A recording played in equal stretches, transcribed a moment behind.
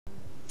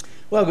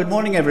Well, good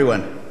morning,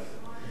 everyone,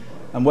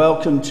 and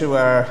welcome to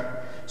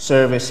our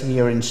service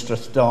here in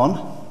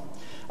Strathdon,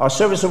 our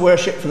service of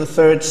worship for the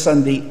third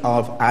Sunday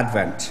of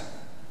Advent.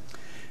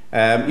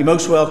 You're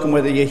most welcome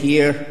whether you're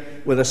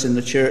here with us in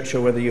the church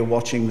or whether you're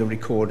watching the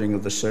recording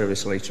of the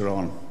service later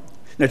on.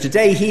 Now,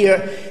 today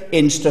here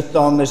in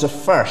Strathdon, there's a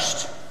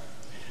first.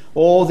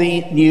 All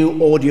the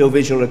new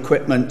audiovisual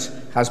equipment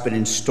has been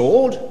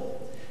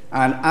installed,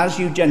 and as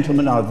you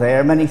gentlemen are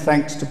there, many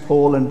thanks to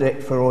Paul and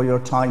Dick for all your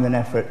time and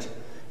effort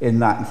in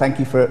that, and thank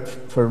you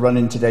for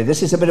running today.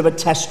 This is a bit of a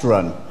test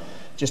run,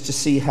 just to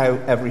see how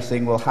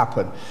everything will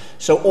happen.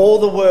 So all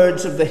the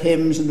words of the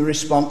hymns and the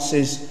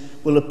responses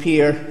will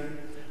appear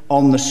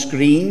on the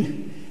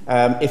screen.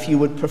 If you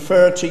would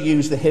prefer to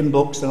use the hymn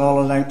books, then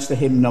I'll announce the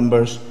hymn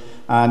numbers,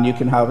 and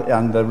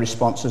the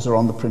responses are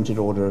on the printed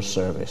order of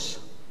service.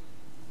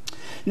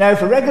 Now,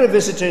 for regular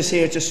visitors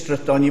here to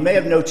Strathdon, you may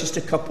have noticed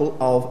a couple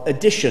of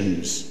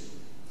additions.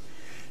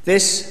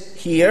 This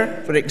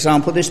here, for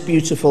example, this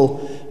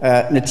beautiful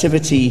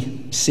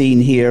nativity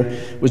scene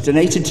here was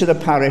donated to the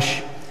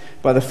parish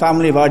by the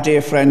family of our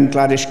dear friend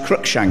Gladys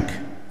Cruikshank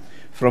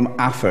from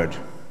Alford.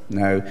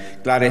 Now,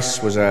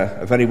 Gladys was a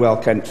very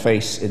well-kent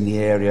face in the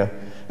area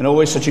and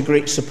always such a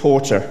great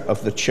supporter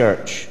of the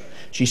church.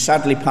 She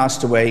sadly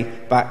passed away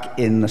back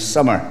in the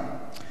summer,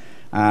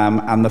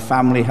 and the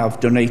family have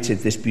donated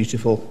this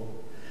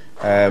beautiful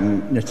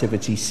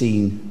nativity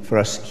scene for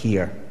us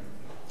here.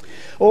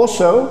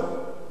 Also,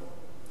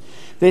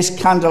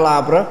 this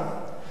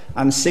candelabra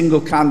and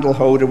single candle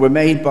holder were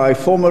made by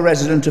former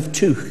resident of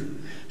Tooch,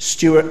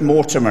 Stuart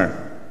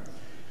Mortimer,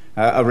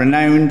 a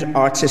renowned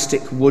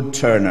artistic wood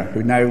turner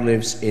who now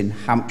lives in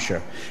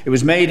Hampshire. It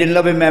was made in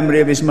loving memory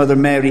of his mother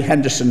Mary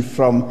Henderson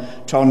from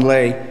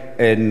Tonley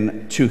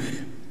in Tooch,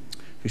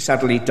 who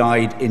sadly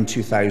died in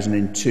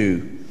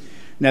 2002.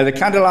 Now, the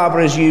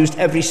candelabra is used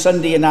every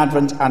Sunday in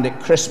Advent and at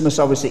Christmas,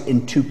 obviously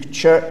in Tooch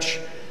Church,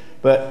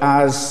 but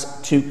as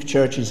Tooch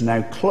Church is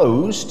now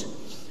closed,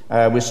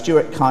 with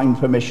Stuart kind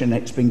permission,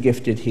 it's been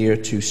gifted here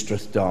to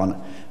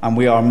Strathdon, and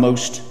we are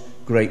most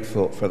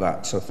grateful for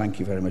that, so thank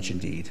you very much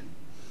indeed.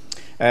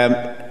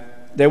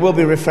 There will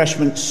be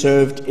refreshments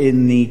served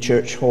in the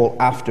church hall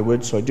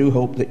afterwards, so I do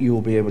hope that you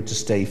will be able to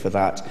stay for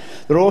that.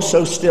 There are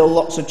also still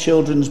lots of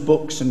children's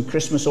books and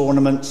Christmas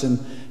ornaments and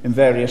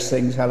various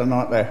things, Helen,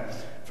 aren't there,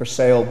 for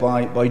sale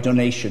by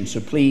donation, so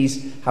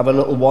please have a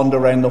little wander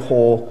around the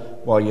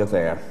hall while you're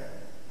there.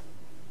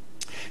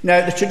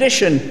 Now, the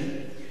tradition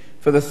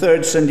for the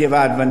third Sunday of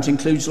Advent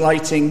includes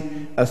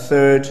lighting a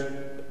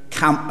third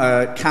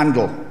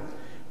candle,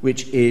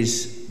 which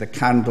is the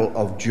candle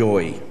of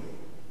joy.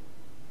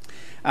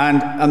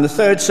 And on the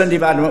third Sunday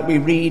of Advent,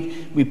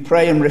 we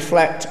pray and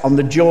reflect on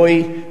the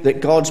joy that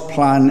God's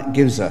plan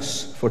gives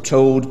us,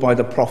 foretold by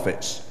the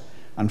prophets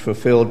and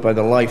fulfilled by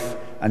the life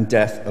and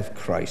death of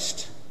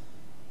Christ.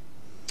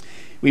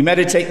 We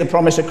meditate the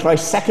promise of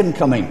Christ's second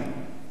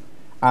coming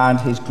and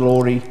his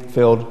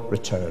glory-filled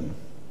return.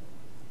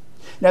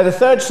 Now, the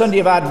third Sunday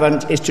of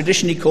Advent is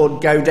traditionally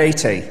called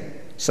Gaudete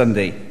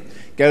Sunday.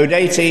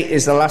 Gaudete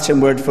is the Latin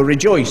word for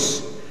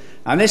rejoice.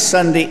 And this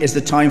Sunday is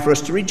the time for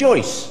us to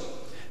rejoice,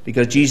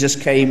 because Jesus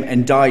came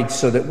and died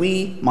so that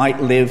we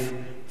might live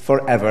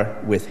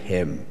forever with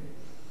him.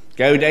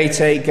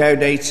 Gaudete,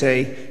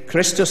 Gaudete,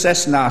 Christus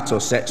est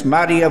natus, ex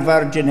Maria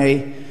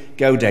Virgine,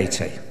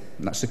 Gaudete.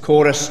 And that's the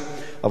chorus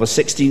of a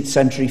 16th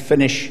century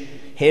Finnish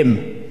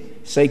hymn,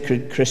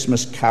 Sacred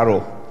Christmas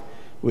Carol,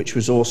 which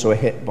was also a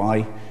hit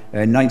by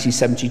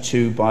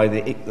 1972 by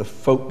the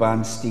folk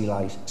band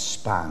Steeleye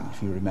Span,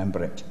 if you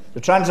remember it.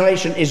 The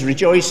translation is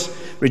rejoice,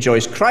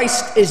 rejoice.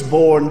 Christ is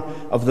born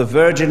of the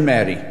Virgin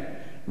Mary.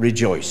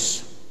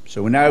 Rejoice.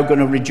 So we're now going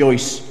to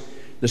rejoice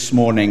this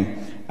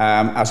morning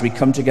as we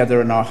come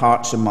together in our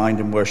hearts and mind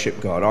and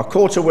worship God. Our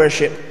call to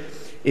worship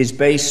is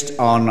based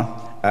on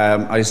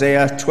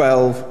Isaiah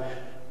 12,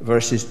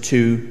 verses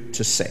 2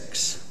 to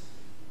 6.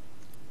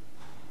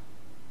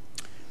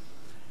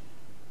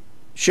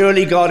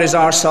 Surely God is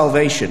our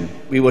salvation.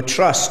 We will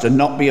trust and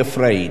not be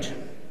afraid.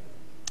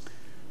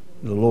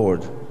 The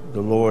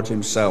Lord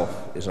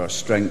himself is our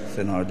strength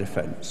and our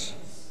defense.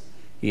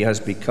 He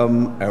has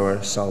become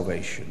our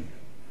salvation.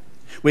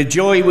 With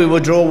joy we will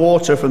draw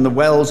water from the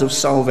wells of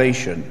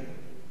salvation.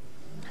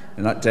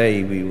 In that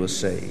day we will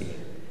say,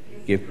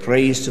 give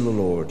praise to the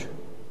Lord,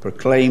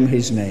 proclaim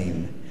his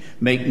name,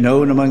 make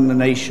known among the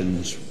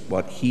nations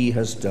what he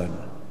has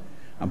done,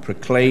 and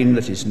proclaim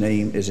that his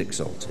name is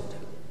exalted.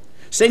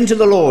 Sing to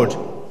the Lord,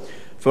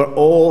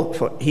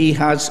 for he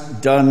has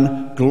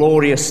done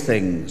glorious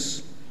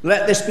things.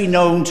 Let this be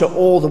known to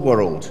all the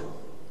world.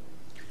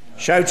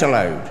 Shout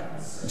aloud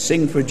and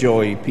sing for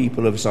joy,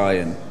 people of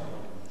Zion,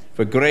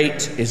 for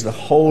great is the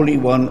Holy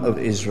One of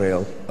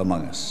Israel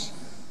among us.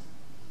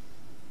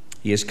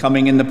 He is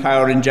coming in the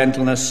power and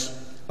gentleness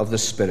of the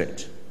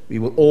Spirit. We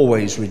will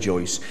always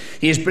rejoice.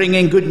 He is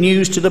bringing good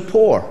news to the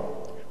poor.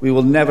 We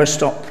will never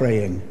stop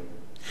praying.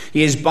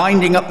 He is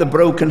binding up the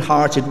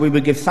brokenhearted. We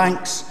will give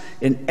thanks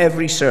in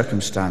every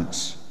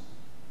circumstance.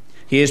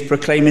 He is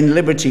proclaiming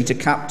liberty to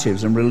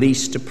captives and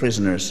release to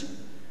prisoners,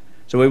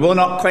 So we will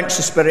not quench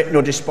the Spirit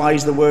nor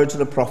despise the words of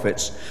the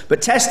prophets, but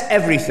test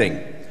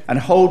everything and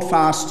hold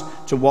fast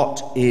to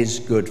what is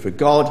good. For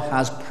God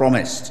has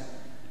promised,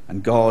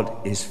 and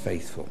God is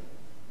faithful.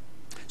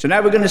 So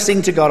now we're going to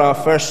sing to God our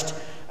first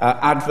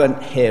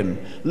Advent hymn.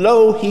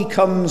 Lo, he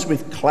comes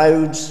with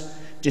clouds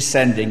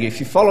descending. If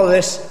you follow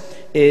this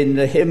in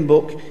the hymn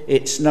book,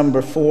 it's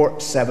number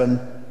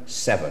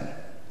 477.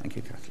 Thank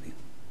you, Kathleen.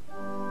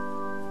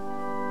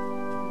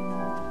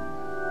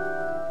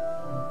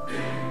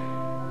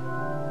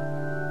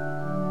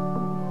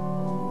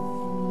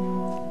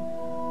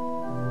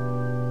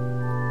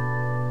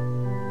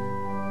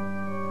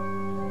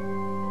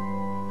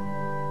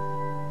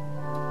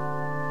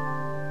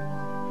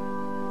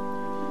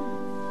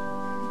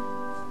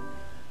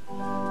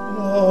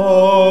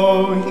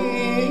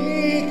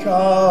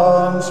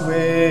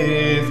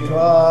 With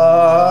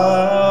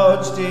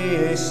clouds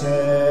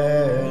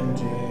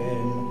descending,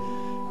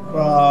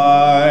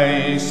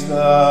 Christ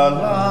the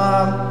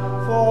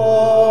Lamb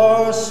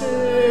for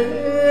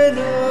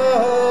sinners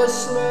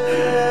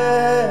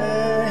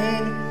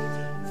slain.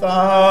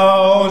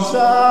 Thousand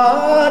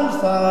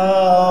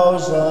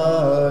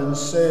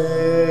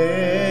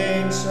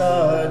saints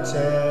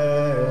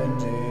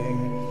attending,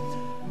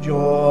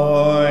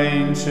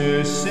 join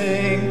to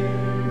sing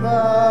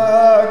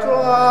the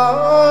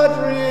glad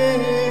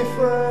refrain.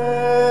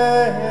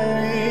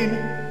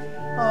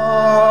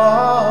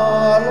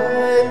 Alleluia,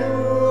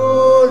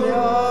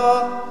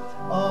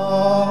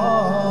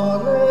 alleluia,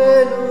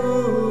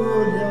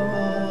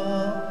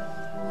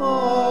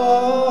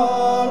 alleluia.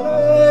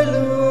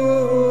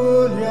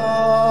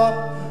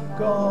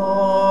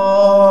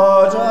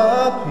 God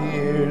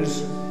appears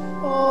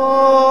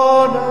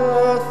on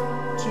earth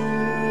to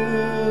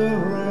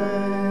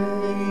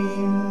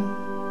reign.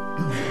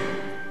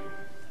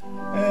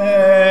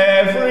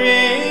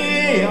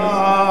 Every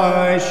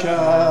eye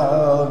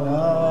shall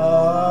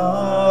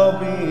now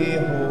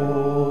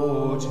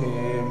behold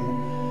him,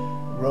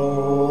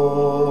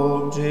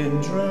 robed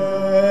in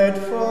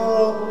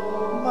dreadful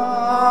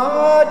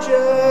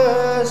majesty.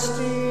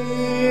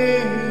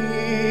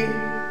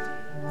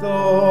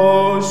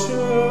 Those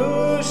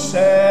who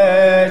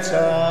set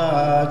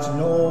at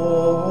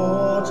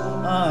naught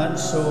and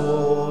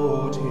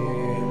sold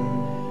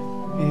him,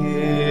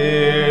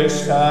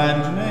 pierced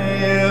and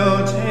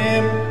nailed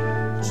him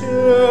to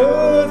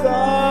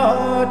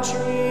the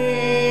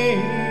tree,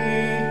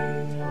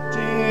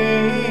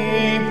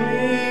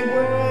 deeply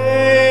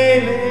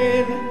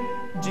wailing,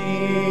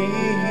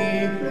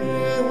 deeply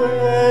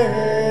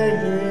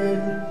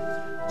wailing,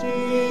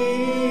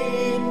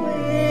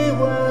 deeply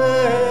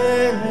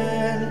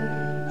wailing,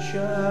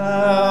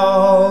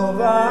 shall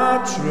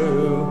that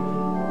true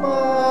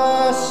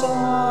Messiah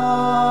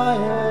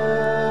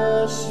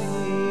see.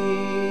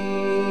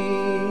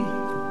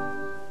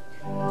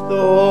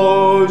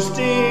 Those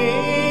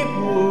deep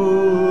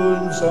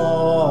wounds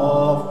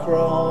of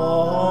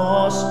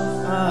cross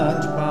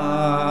and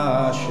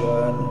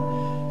passion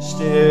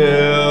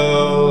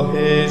still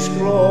his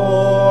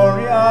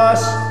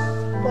glorious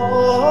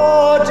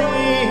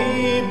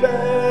body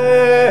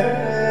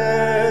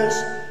bears,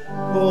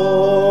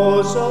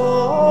 cause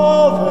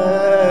of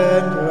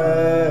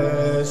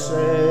endless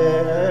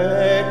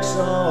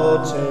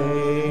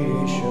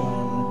exaltation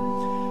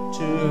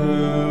to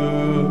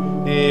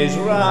his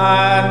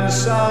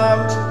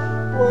ransomed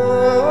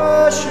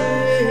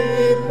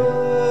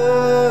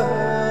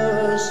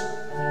worshippers.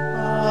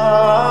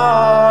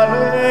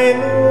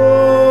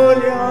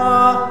 Alleluia,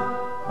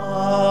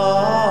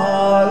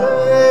 alleluia,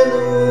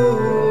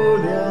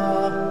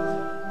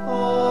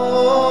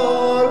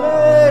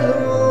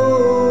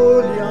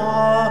 alleluia.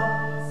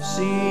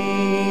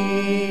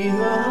 See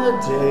the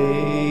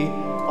day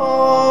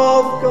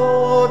of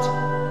God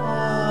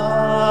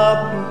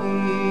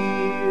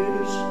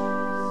appears.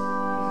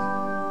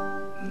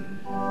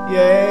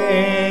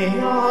 Yea,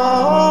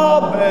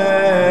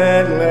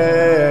 amen,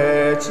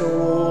 let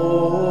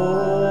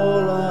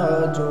all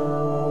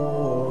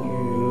adore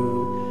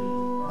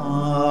you.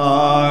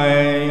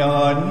 I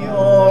on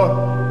your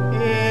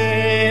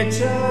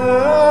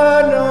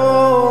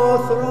eternal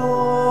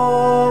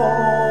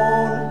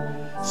throne,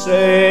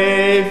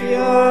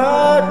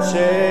 Saviour,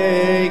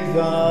 take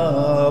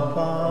the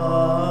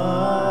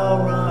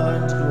power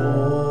and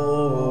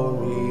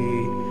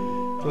glory,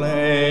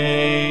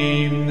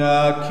 claim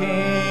the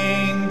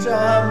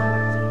kingdom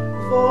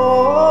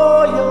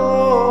for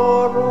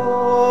your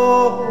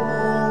own.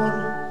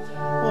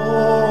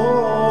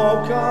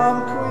 Oh, come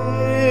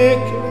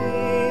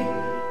quickly,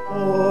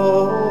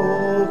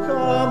 oh,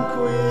 come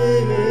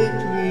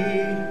quickly,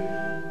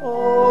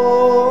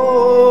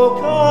 oh,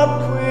 come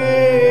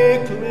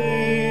quickly.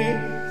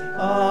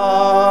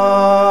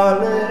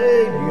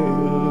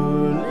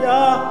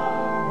 Alleluia,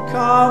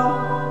 come,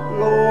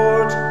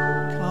 Lord,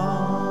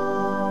 come.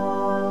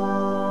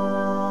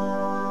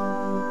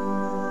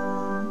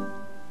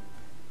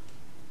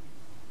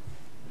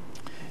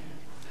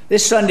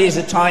 This Sunday is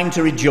a time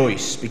to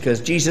rejoice because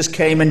Jesus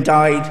came and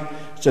died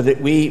so that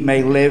we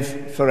may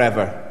live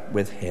forever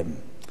with him.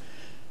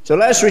 So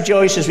let us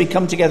rejoice as we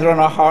come together on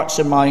our hearts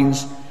and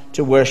minds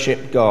to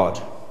worship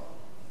God.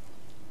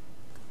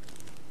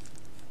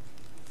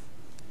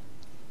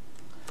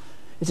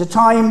 It's a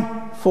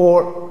time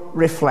for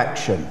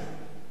reflection.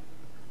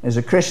 As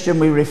a Christian,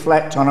 we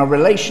reflect on our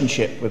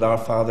relationship with our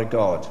Father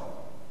God.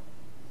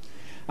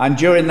 And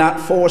during that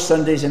 4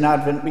 Sundays in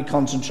Advent, we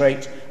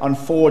concentrate on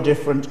 4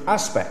 different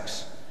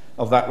aspects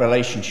of that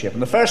relationship. On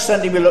the first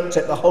Sunday, we looked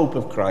at the hope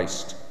of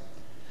Christ.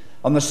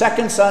 On the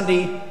second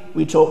Sunday,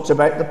 we talked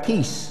about the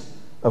peace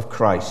of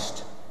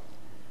Christ.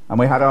 And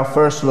we had our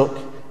first look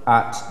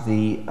at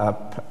the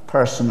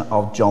person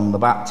of John the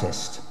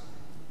Baptist.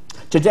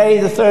 Today,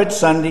 the third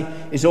Sunday,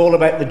 is all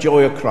about the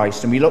joy of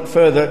Christ. And we look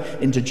further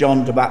into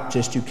John the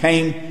Baptist, who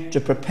came to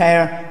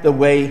prepare the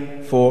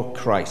way for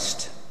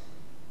Christ.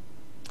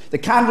 The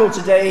candle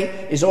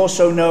today is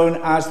also known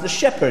as the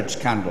shepherd's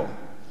candle,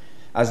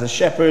 as the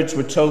shepherds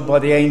were told by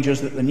the angels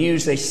that the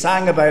news they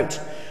sang about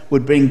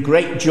would bring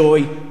great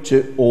joy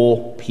to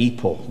all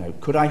people. Now,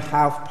 could I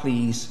have,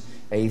 please,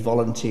 a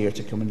volunteer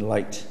to come and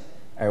light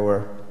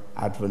our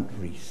Advent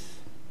wreath?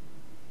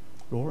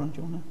 Laura,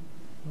 do you want to?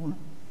 Laura?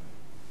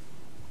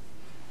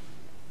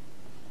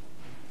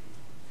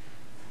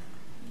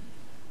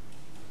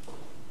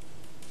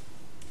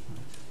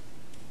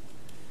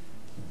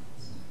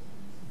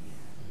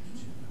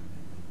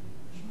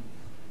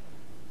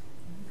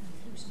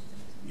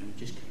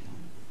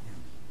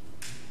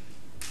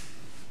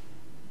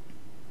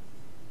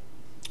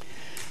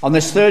 On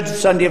this third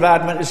Sunday of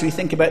Advent, as we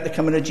think about the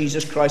coming of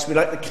Jesus Christ, we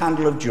light the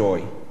candle of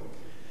joy.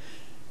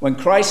 When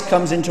Christ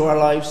comes into our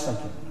lives,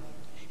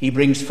 he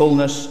brings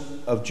fullness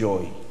of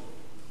joy.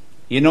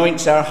 He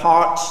anoints our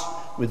hearts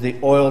with the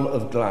oil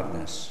of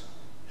gladness.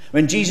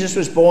 When Jesus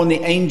was born,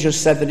 the angels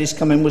said that his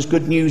coming was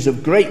good news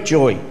of great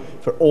joy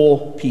for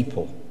all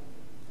people.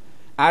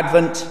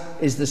 Advent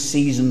is the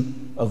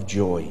season of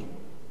joy.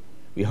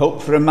 We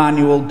hope for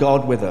Emmanuel,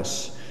 God with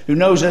us, who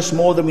knows us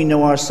more than we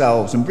know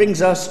ourselves and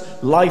brings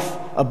us life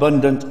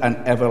abundant and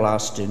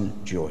everlasting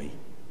joy.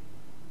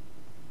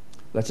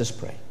 Let us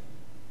pray.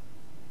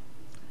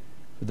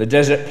 For the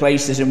desert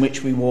places in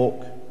which we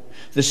walk,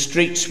 the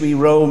streets we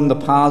roam, the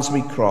paths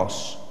we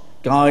cross,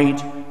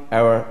 guide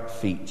our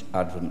feet,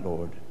 Advent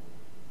Lord.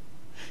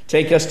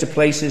 Take us to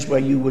places where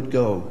you would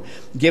go.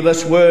 Give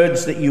us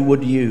words that you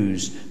would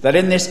use, that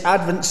in this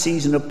Advent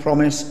season of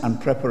promise and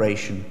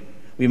preparation,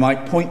 we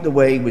might point the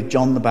way with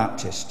John the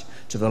Baptist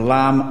to the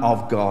Lamb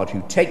of God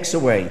who takes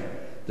away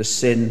the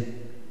sin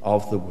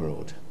of the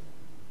world.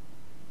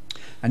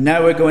 And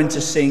now we're going to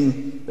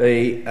sing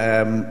the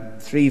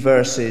 3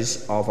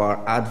 verses of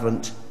our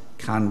Advent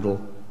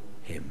candle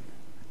hymn.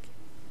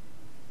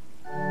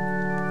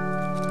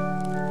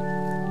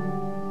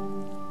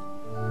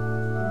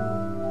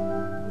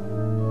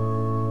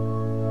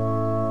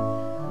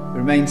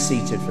 Remain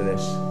seated for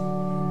this.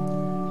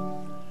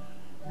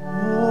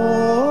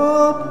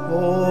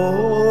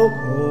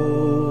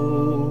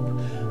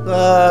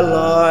 The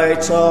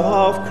light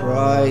of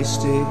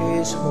Christ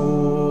is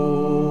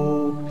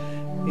hope.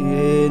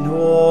 In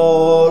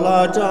all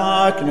our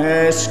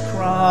darkness,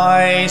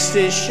 Christ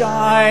is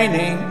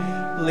shining,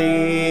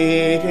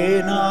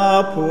 leading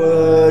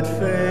upward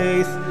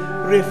faith,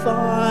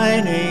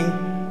 refining.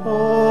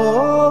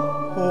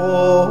 Hope,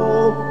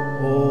 hope,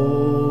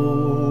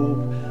 hope.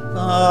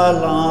 The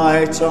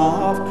light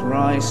of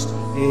Christ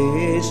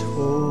is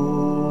hope.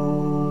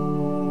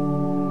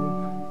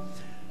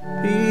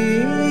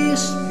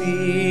 Peace,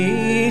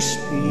 peace,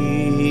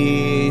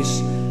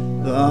 peace.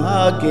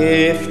 The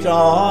gift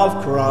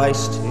of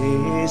Christ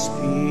is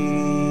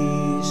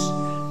peace.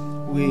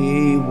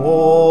 We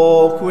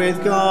walk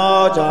with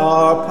God,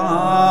 our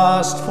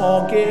past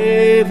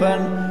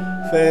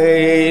forgiven,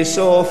 face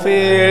all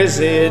fears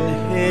in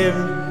him,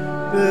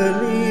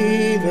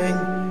 believing.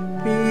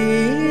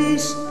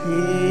 Peace,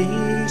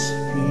 peace,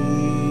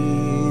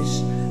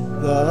 peace.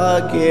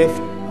 The gift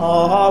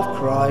of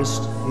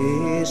Christ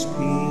is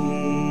peace.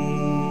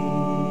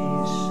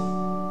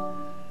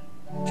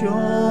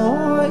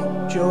 Joy,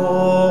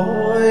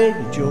 joy,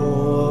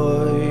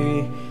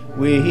 joy.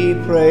 We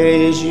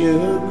praise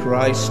you,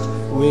 Christ,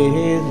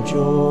 with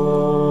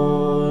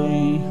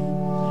joy.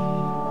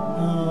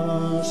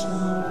 As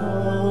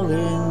all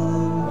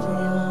in the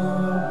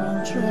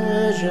open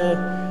treasure,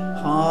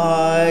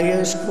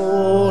 highest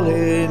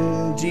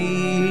calling,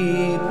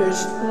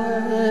 deepest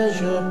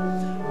pleasure.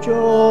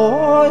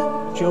 Joy,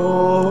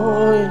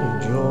 joy,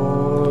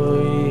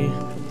 joy.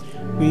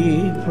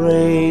 We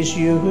praise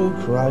you,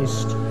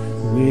 Christ,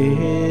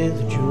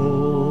 with joy.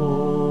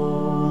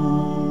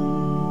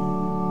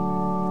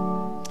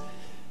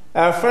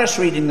 Our first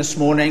reading this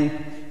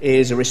morning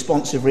is a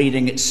responsive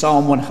reading. It's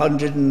Psalm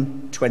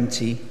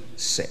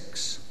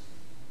 126.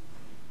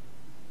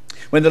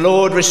 When the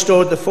Lord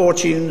restored the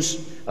fortunes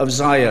of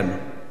Zion,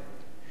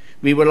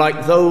 we were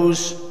like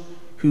those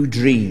who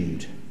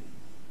dreamed.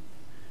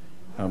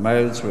 Our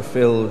mouths were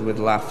filled with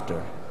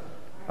laughter,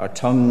 our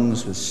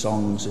tongues with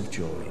songs of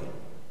joy.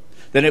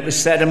 Then it was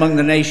said among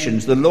the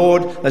nations, the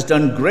Lord has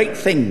done great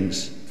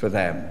things for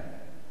them.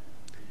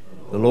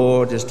 The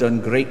Lord has done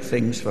great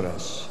things for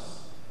us,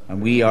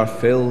 and we are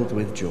filled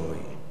with joy.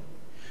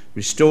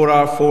 Restore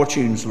our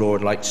fortunes,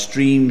 Lord, like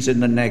streams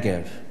in the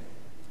Negev.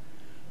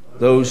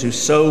 Those who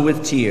sow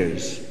with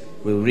tears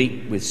will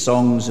reap with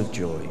songs of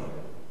joy.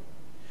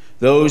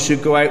 Those who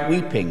go out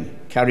weeping,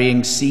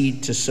 carrying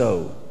seed to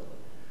sow,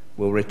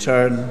 will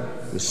return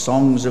with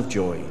songs of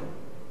joy,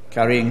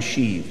 carrying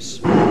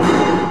sheaves.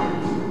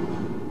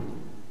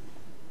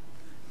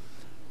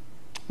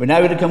 We're now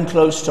going to come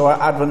close to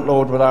our Advent,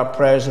 Lord, with our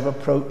prayers of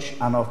approach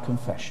and of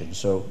confession.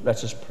 So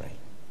let us pray.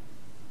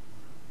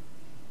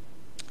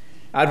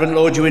 Advent,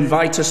 Lord, you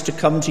invite us to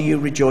come to you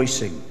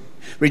rejoicing.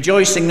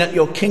 Rejoicing that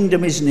your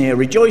kingdom is near.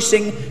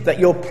 Rejoicing that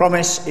your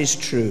promise is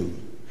true.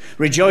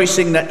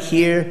 Rejoicing that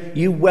here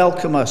you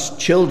welcome us,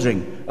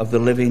 children of the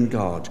living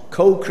God,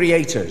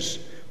 co-creators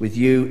with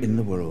you in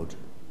the world.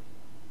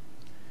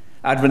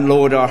 Advent,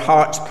 Lord, our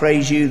hearts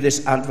praise you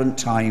this Advent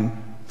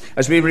time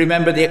as we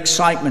remember the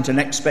excitement and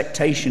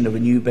expectation of a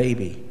new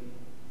baby.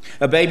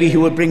 A baby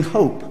who would bring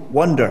hope,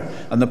 wonder,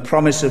 and the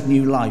promise of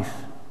new life.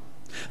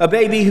 A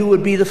baby who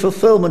would be the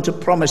fulfillment of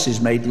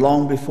promises made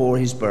long before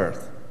his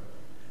birth.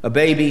 A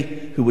baby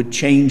who would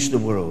change the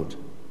world.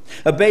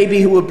 A baby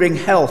who would bring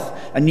health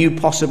and new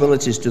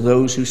possibilities to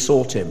those who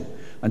sought him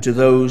and to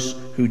those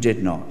who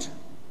did not.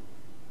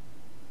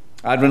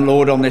 Advent,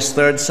 Lord, on this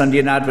third Sunday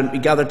in Advent, we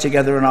gather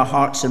together in our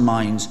hearts and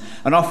minds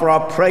and offer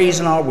our praise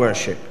and our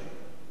worship.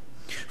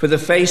 For the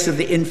face of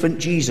the infant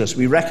Jesus,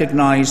 we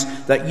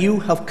recognize that you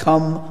have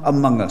come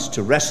among us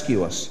to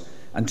rescue us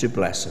and to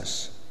bless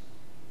us.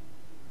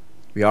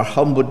 We are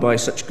humbled by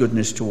such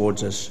goodness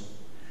towards us,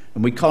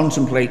 and we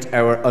contemplate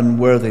our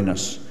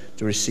unworthiness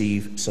to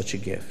receive such a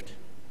gift.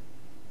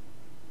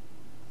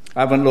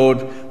 Advent,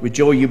 Lord, with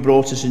joy you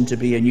brought us into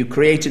being. You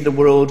created the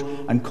world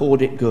and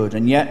called it good,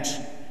 and yet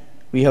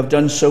we have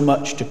done so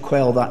much to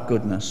quell that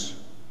goodness.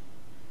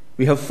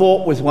 We have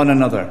fought with one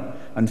another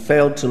and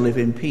failed to live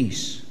in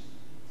peace.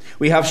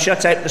 We have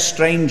shut out the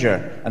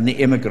stranger and the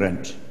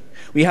immigrant.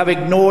 We have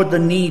ignored the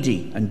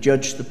needy and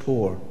judged the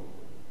poor.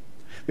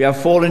 We have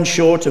fallen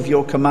short of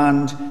your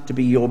command to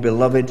be your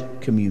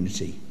beloved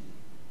community.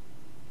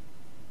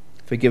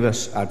 Forgive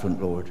us,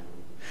 Advent, Lord,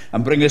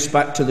 and bring us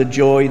back to the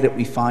joy that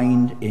we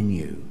find in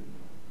you.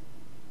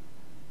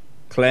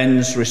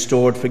 Cleansed,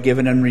 restored,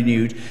 forgiven, and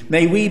renewed,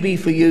 may we be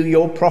for you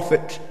your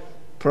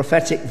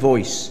prophetic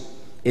voice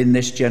in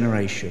this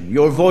generation,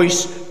 your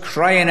voice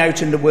crying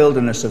out in the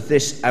wilderness of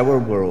this our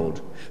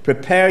world.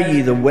 Prepare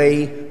ye the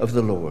way of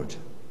the Lord.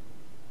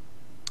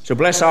 So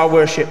bless our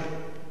worship,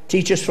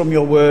 teach us from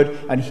your word,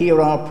 and hear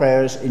our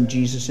prayers in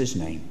Jesus'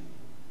 name.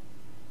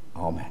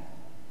 Amen.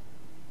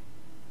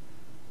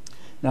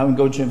 Now I'm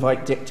going to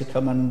invite Dick to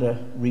come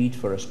and read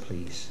for us,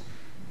 please.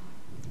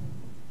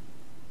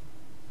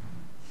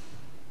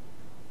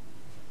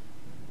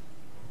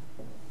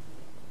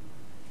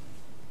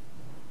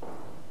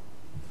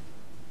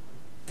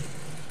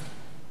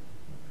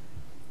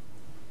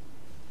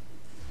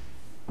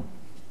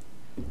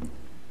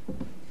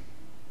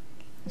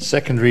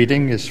 Second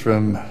reading is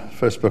from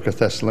first book of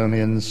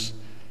Thessalonians,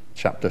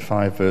 chapter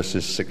 5,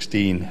 verses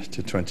 16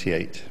 to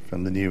 28,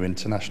 from the New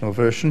International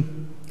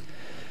Version.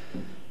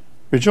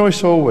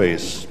 Rejoice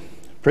always,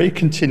 pray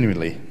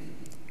continually,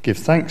 give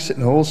thanks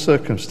in all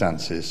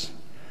circumstances,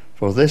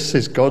 for this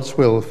is God's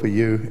will for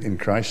you in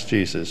Christ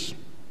Jesus.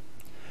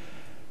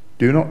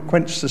 Do not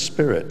quench the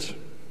Spirit.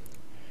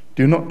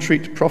 Do not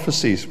treat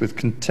prophecies with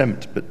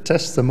contempt, but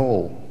test them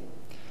all.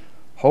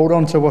 Hold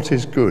on to what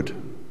is good.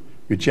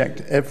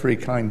 Reject every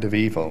kind of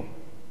evil.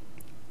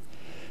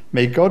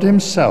 May God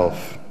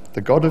himself, the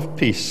God of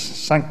peace,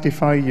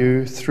 sanctify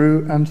you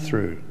through and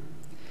through.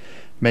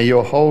 May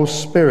your whole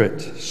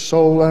spirit,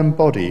 soul, and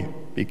body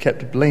be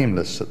kept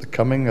blameless at the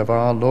coming of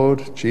our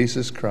Lord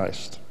Jesus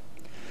Christ.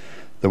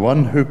 The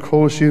one who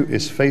calls you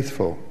is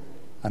faithful,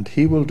 and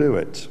he will do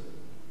it.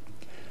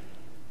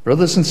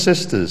 Brothers and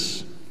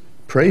sisters,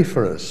 pray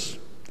for us.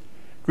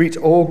 Greet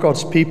all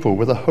God's people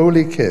with a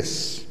holy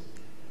kiss.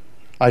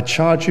 I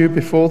charge you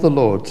before the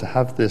Lord to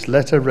have this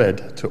letter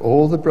read to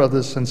all the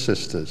brothers and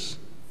sisters.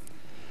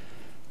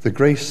 The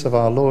grace of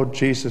our Lord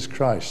Jesus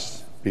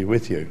Christ be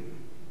with you.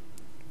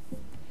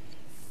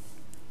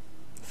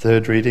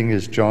 Third reading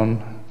is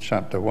John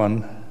chapter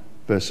 1,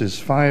 verses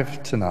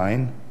 5 to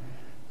 9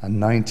 and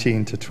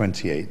 19 to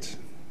 28,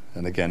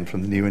 and again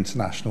from the New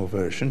International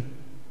Version.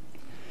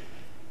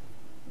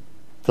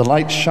 The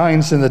light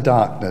shines in the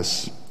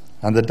darkness,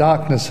 and the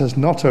darkness has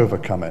not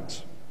overcome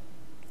it.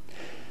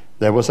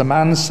 There was a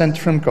man sent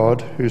from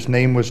God whose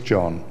name was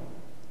John.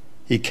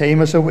 He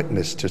came as a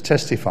witness to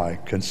testify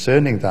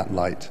concerning that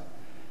light,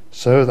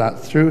 so that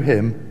through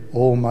him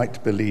all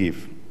might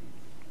believe.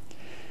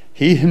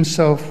 He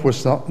himself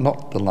was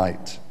not the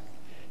light.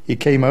 He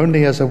came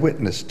only as a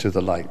witness to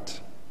the light.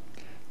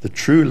 The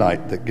true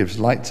light that gives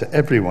light to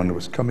everyone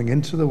was coming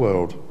into the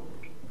world.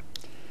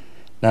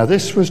 Now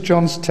this was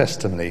John's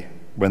testimony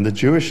when the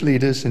Jewish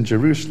leaders in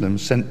Jerusalem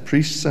sent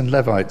priests and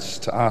Levites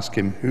to ask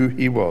him who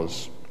he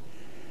was.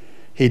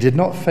 He did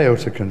not fail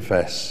to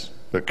confess,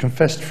 but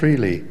confessed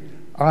freely,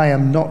 I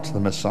am not the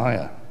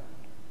Messiah.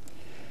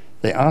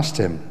 They asked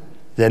him,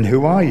 "Then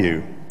who are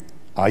you?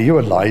 Are you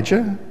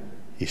Elijah?"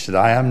 He said,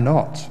 "I am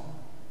not."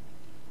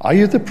 "Are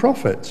you the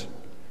prophet?"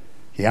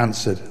 He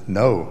answered,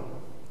 "No."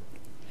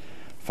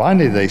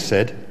 Finally they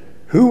said,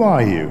 "Who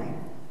are you?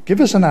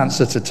 Give us an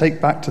answer to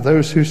take back to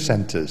those who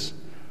sent us.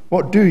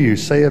 What do you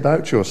say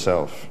about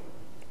yourself?"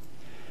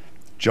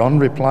 John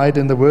replied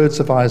in the words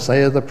of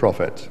Isaiah the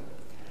prophet,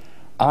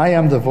 "I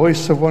am the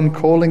voice of one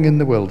calling in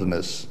the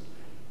wilderness,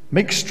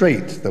 make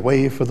straight the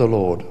way for the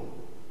Lord."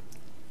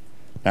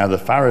 Now the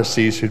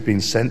Pharisees who'd been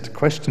sent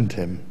questioned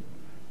him,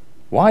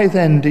 "Why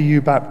then do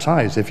you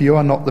baptize if you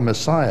are not the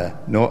Messiah,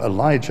 nor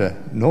Elijah,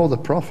 nor the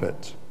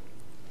prophet?"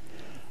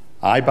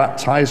 "I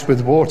baptize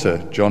with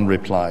water," John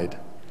replied,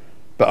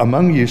 "but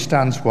among you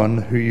stands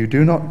one who you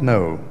do not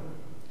know.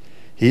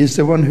 He is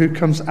the one who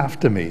comes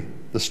after me,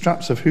 the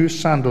straps of whose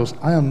sandals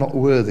I am not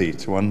worthy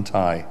to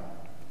untie."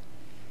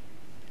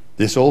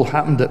 This all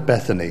happened at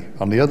Bethany,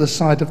 on the other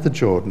side of the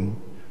Jordan,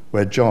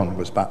 where John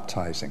was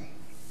baptizing.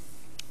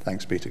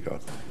 Thanks be to God.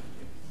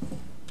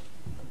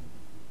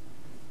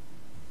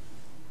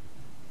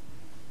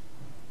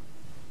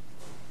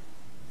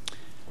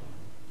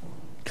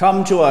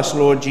 Come to us,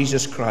 Lord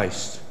Jesus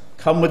Christ.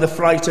 Come with the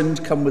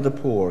frightened, come with the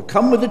poor.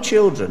 Come with the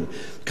children.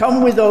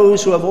 Come with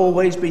those who have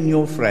always been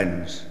your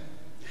friends.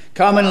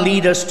 Come and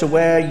lead us to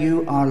where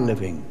you are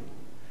living,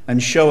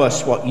 and show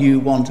us what you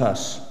want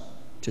us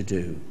to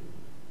do.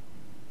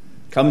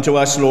 Come to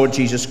us, Lord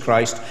Jesus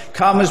Christ.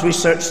 Come as we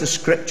search the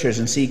scriptures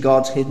and see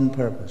God's hidden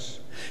purpose.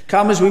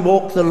 Come as we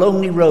walk the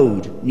lonely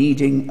road,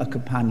 needing a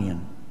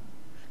companion.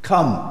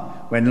 Come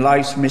when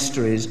life's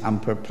mysteries and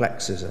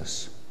perplexes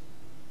us.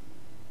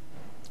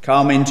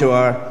 Come into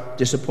our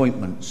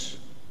disappointments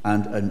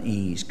and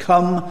unease.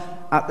 Come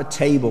at the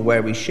table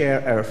where we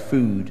share our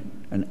food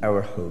and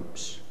our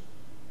hopes.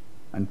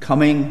 And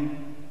coming,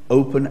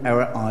 open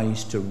our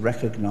eyes to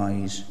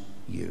recognize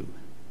you.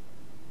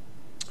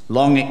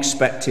 Long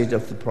expected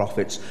of the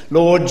prophets,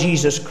 Lord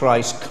Jesus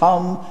Christ,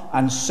 come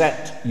and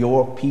set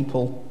your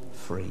people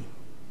free.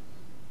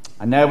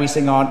 And now we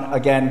sing on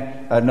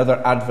again another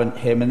Advent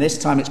hymn, and this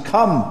time it's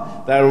 "Come,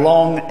 thou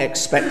long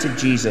expected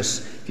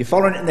Jesus." If you're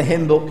following it in the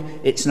hymn book,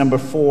 it's number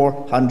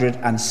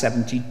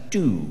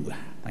 472.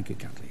 Thank you,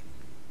 Kathleen.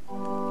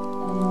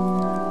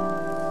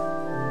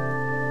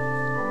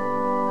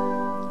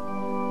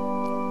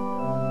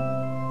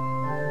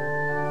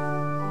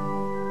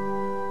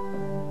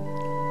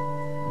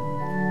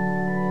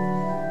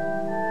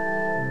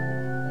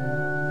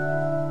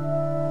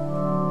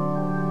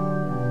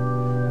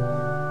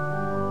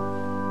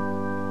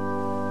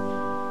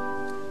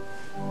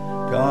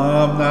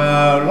 Come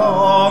thou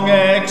long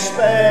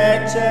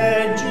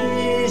expected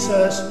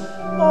Jesus,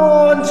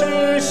 on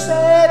to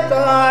set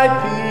thy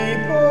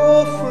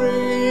people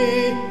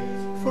free.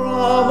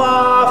 From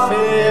our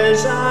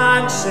fears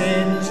and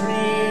sins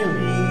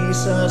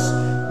release us,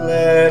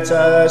 let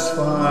us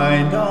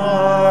find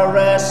our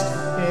rest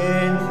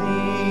in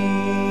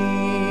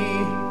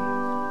thee.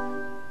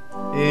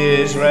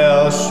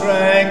 Israel's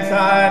strength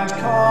and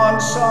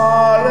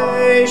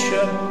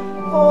consolation,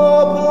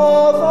 hope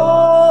of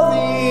all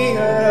the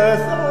earth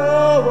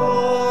thou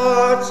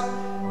art,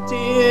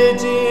 dear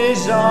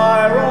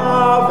desire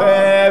of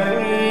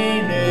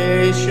every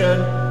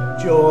nation,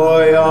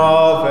 joy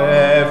of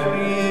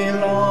every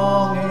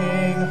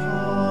longing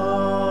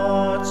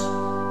heart.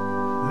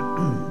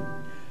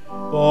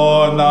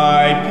 Born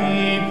thy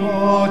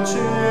people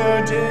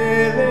to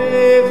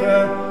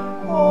deliver,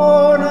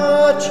 born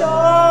a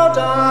child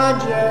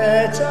and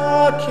yet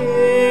a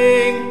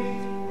king,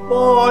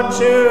 born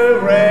to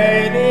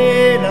reign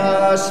in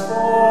us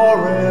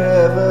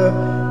forever,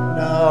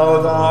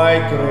 now thy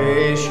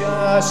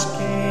gracious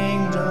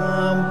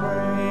kingdom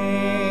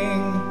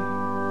bring.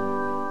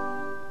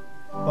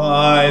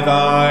 By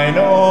thine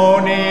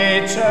own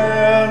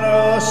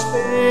eternal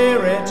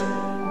Spirit,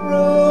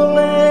 rule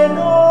in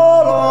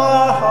all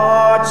our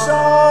hearts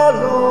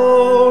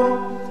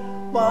alone.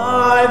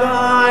 By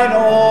thine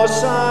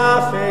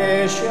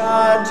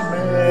all-sufficient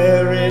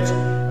merit,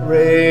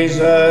 raise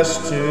us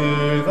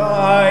to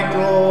thy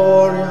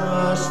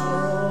glorious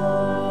throne.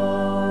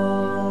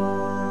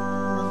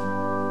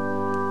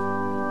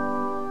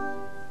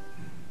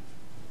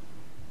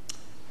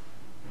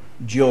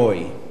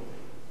 Joy.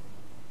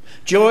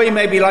 Joy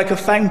may be like a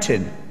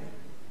fountain,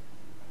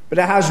 but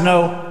it has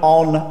no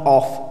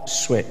on-off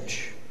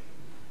switch.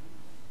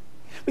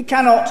 We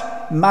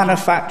cannot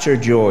manufacture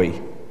joy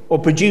or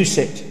produce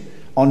it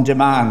on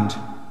demand.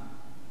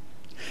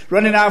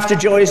 Running after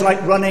joy is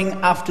like running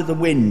after the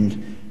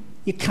wind.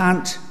 You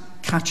can't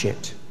catch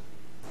it.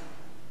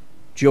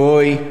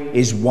 Joy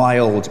is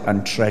wild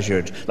and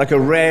treasured, like a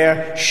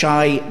rare,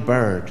 shy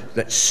bird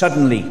that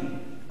suddenly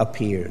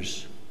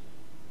appears.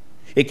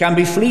 It can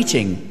be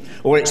fleeting,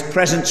 or its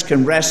presence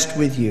can rest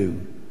with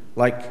you,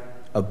 like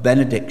a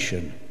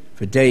benediction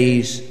for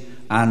days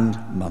and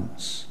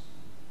months.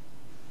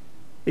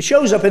 It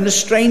shows up in the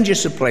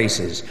strangest of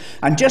places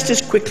and just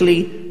as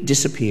quickly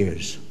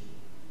disappears.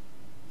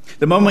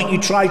 The moment you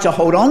try to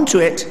hold on to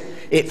it,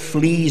 it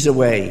flees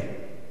away.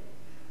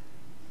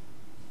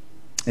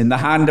 In the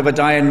hand of a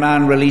dying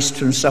man released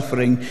from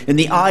suffering, in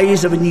the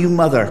eyes of a new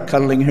mother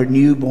cuddling her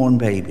newborn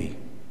baby.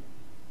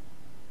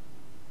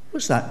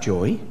 Was that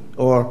joy,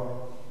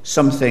 or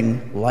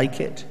something like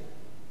it?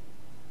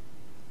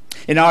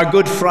 In our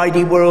Good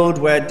Friday world,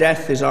 where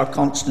death is our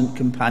constant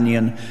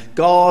companion,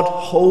 God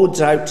holds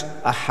out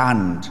a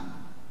hand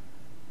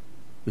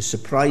with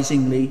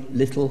surprisingly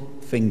little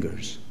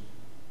fingers.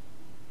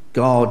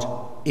 God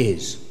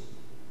is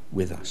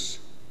with us.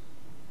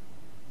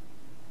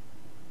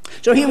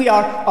 So here we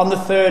are on the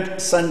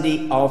third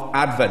Sunday of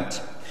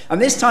Advent.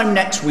 And this time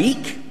next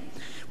week,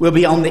 we'll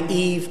be on the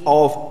eve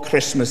of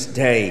Christmas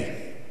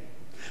Day.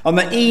 On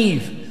the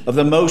eve of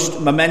the most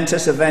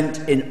momentous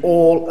event in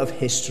all of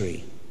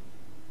history.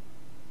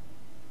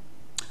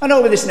 And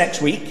over this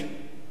next week,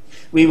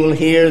 we will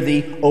hear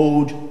the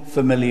old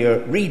familiar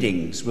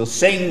readings. We'll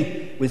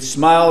sing with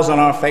smiles on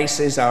our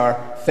faces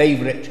our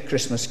favourite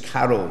Christmas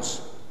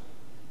carols,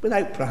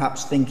 without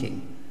perhaps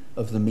thinking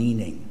of the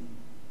meaning.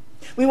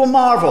 We will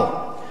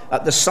marvel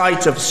at the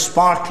sight of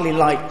sparkly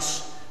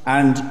lights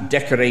and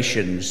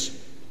decorations,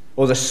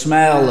 or the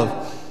smell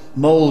of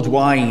mulled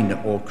wine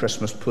or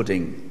Christmas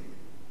pudding.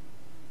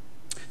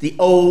 The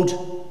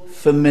old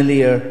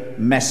familiar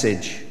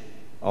message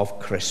of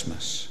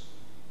Christmas.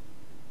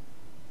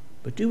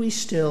 But do we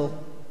still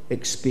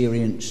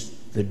experience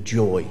the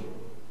joy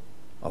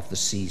of the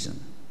season?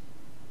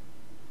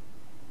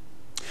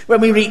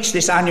 When we reach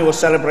this annual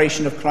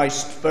celebration of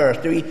Christ's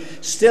birth, do we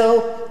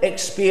still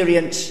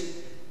experience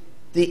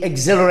the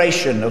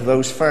exhilaration of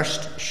those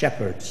first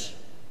shepherds?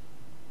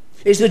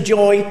 Is the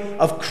joy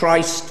of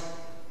Christ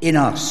in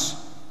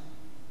us?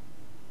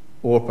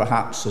 Or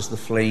perhaps has the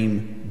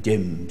flame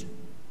dimmed?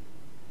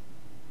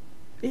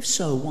 If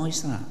so, why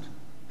is that?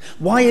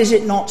 Why is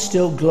it not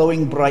still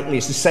glowing brightly?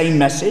 It's the same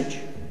message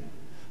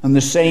and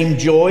the same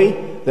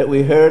joy that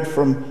we heard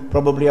from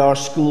probably our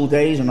school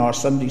days and our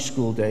Sunday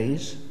school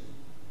days.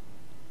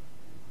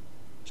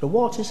 So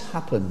what has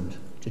happened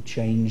to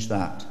change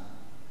that?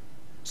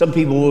 Some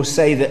people will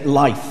say that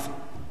life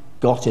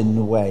got in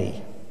the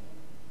way.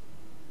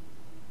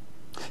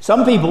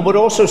 Some people would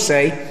also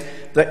say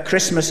that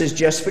Christmas is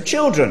just for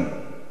children.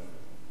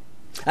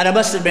 And I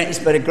must admit, it's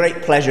been a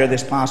great pleasure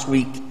this past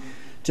week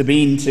to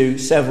be to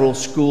several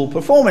school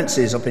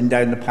performances up and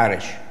down the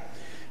parish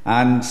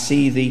and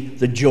see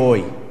the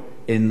joy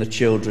in the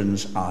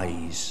children's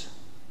eyes.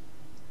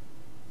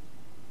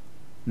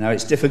 Now,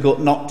 it's difficult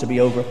not to be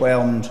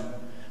overwhelmed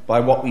by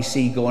what we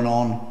see going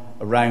on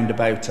around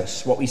about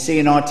us, what we see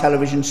in our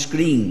television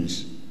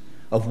screens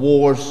of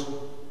wars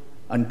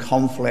and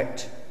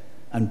conflict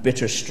and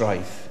bitter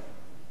strife.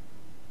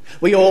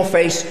 We all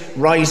face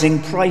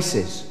rising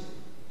prices,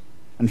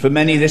 and for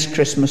many this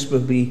Christmas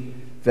will be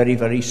very,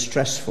 very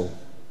stressful.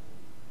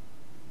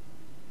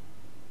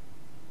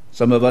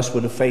 Some of us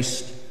would have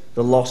faced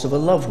the loss of a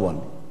loved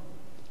one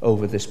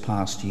over this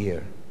past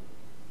year.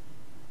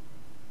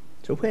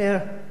 So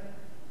where,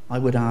 I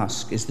would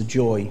ask, is the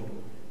joy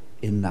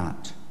in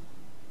that?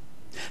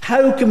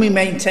 How can we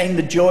maintain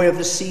the joy of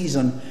the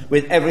season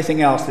with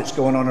everything else that's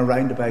going on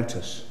around about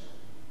us?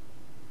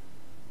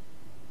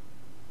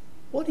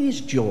 What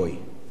is joy,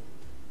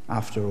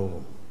 after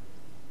all?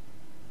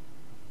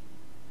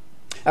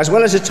 As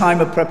well as a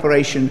time of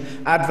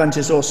preparation, Advent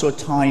is also a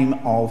time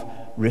of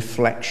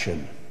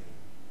reflection.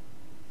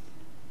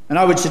 And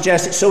I would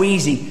suggest it's so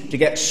easy to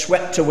get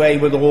swept away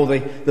with all the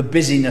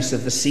busyness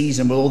of the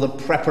season, with all the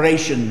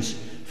preparations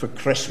for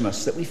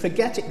Christmas, that we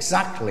forget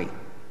exactly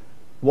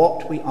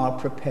what we are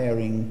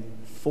preparing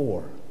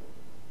for.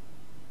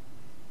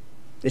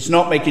 It's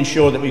not making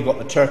sure that we've got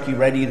the turkey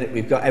ready, that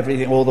we've got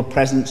everything, all the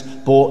presents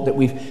bought, that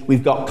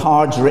we've got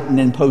cards written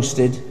and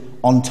posted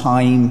on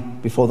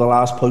time before the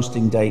last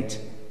posting date.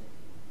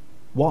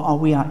 What are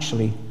we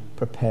actually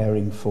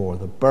preparing for?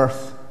 The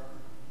birth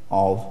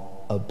of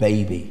a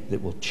baby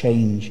that will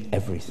change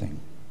everything.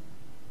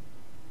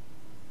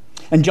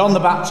 And John the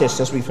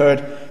Baptist, as we've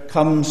heard,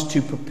 comes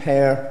to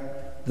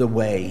prepare the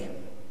way.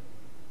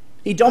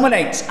 He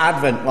dominates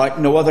Advent like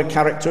no other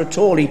character at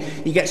all.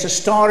 He gets a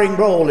starring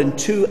role in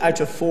 2 out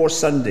of 4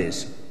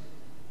 Sundays.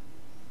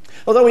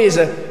 Although he is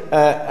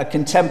a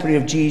contemporary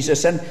of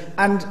Jesus,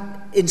 and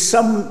in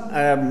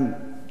some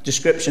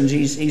descriptions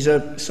he's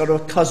a sort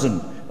of a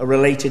cousin, a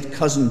related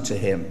cousin to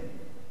him.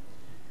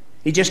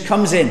 He just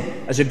comes in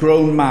as a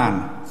grown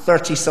man,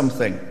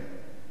 30-something,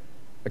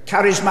 a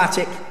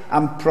charismatic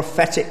and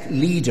prophetic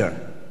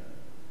leader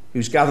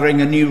who's gathering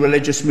a new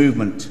religious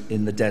movement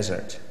in the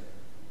desert.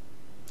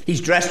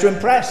 He's dressed to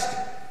impress.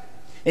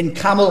 In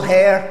camel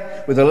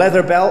hair, with a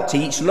leather belt,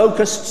 he eats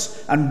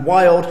locusts and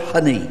wild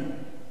honey.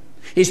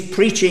 His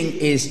preaching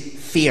is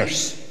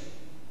fierce.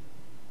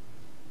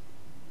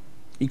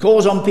 He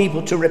calls on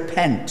people to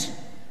repent,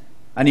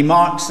 and he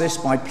marks this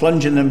by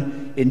plunging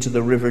them into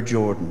the River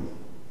Jordan.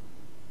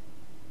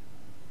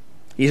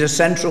 He's a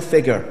central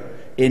figure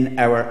in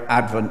our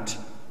Advent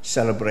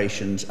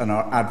celebrations and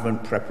our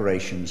Advent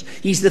preparations.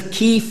 He's the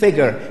key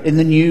figure in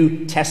the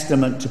New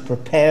Testament to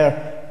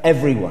prepare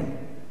everyone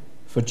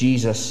for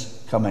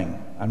Jesus'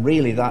 coming. And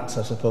really that's,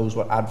 I suppose,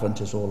 what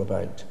Advent is all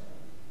about.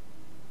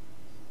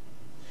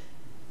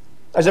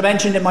 As I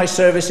mentioned in my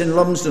service in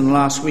Lumsden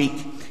last week,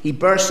 he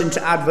burst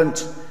into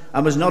Advent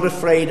and was not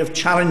afraid of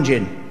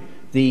challenging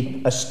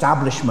the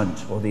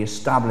establishment or the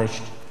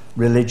established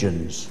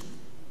religions.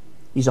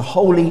 He's a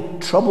holy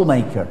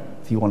troublemaker,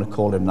 if you want to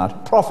call him that, a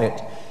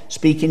prophet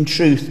speaking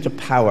truth to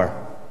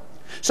power.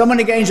 Someone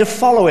who gains a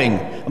following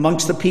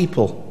amongst the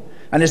people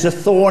and is a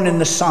thorn in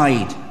the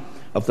side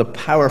of the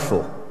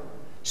powerful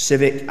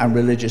civic and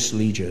religious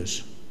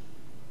leaders.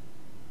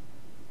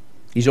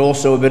 He's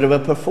also a bit of a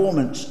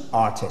performance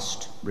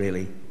artist,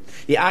 really.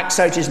 He acts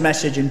out his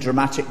message in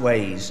dramatic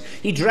ways.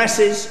 He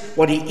dresses,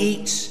 what he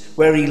eats,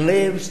 where he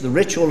lives, the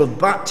ritual of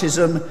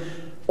baptism.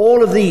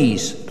 All of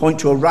these point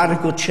to a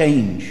radical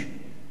change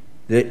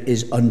that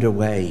is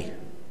underway.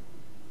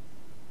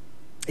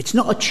 It's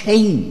not a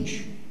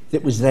change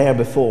that was there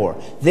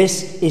before.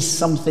 This is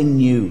something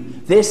new.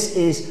 This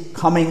is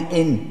coming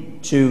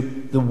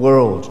into the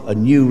world, a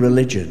new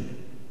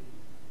religion.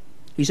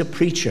 He's a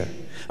preacher,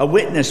 a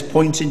witness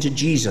pointing to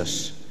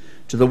Jesus,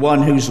 to the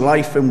one whose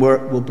life and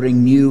work will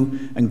bring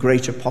new and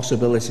greater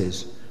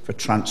possibilities for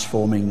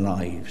transforming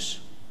lives.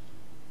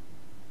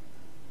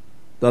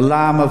 The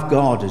Lamb of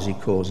God, as he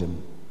calls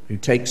him, who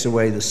takes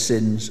away the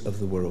sins of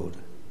the world.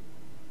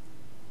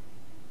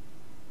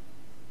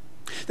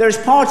 There is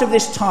part of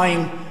this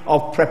time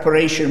of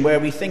preparation where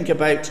we think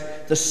about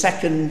the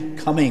second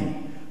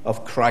coming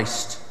of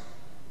Christ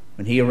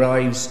when he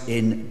arrives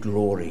in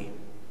glory.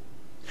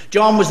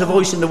 John was the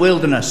voice in the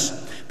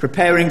wilderness,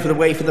 preparing for the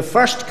way for the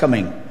first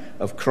coming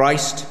of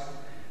Christ.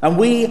 And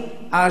we,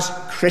 as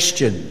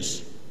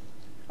Christians,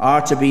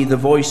 are to be the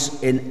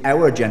voice in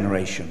our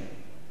generation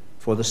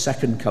for the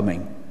second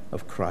coming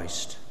of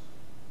Christ.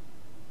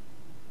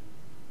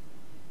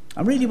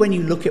 And really, when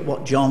you look at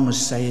what John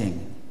was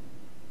saying,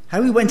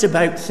 how he went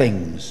about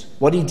things,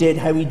 what he did,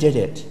 how he did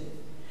it,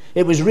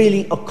 it was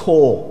really a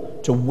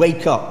call to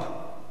wake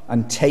up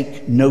and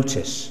take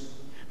notice,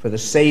 for the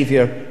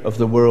Saviour of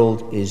the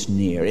world is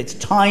near. It's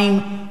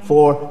time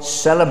for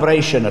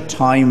celebration, a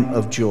time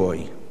of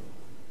joy.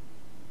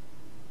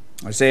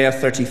 Isaiah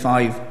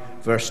 35,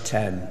 verse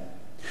 10.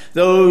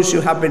 Those who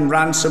have been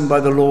ransomed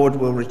by the Lord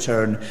will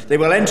return. They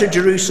will enter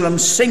Jerusalem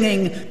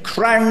singing,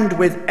 crowned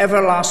with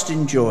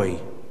everlasting joy.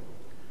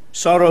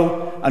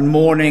 Sorrow and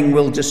mourning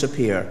will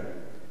disappear,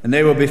 and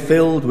they will be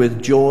filled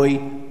with joy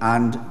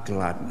and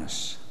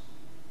gladness.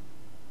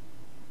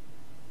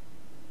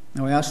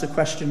 Now, I asked the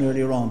question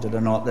earlier on, did I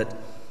not, that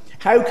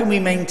how can we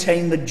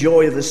maintain the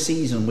joy of the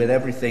season with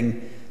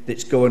everything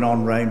that's going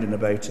on round and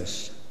about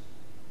us?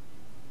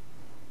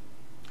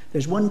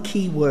 There's one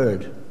key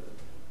word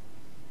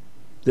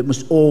that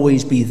must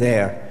always be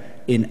there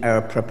in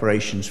our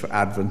preparations for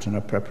Advent and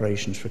our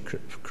preparations for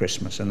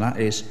Christmas, and that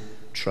is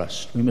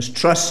trust. We must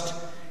trust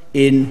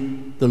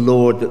in the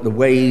Lord, that the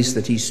ways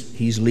that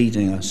he's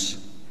leading us.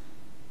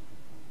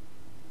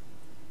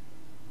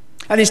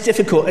 And it's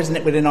difficult, isn't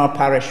it, within our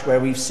parish, where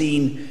we've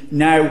seen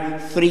now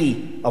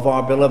 3 of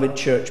our beloved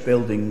church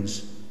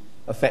buildings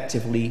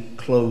effectively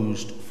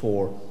closed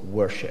for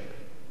worship.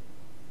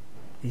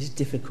 It is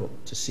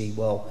difficult to see,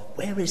 well,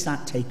 where is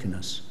that taking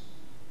us?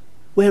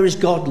 Where is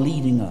God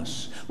leading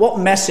us? What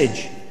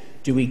message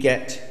do we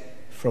get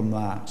from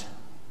that?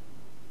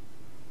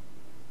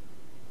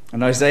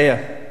 And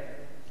Isaiah,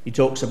 he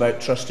talks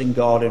about trusting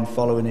God and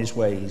following his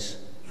ways.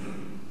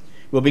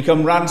 We'll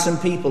become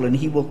ransomed people, and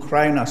he will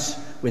crown us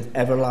with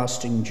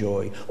everlasting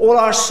joy. All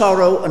our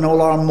sorrow and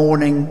all our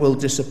mourning will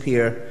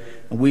disappear,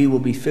 and we will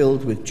be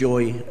filled with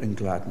joy and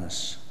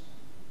gladness.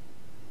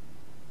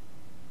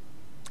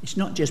 It's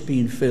not just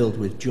being filled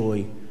with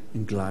joy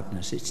and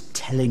gladness, it's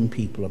telling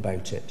people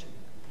about it.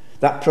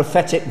 That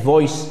prophetic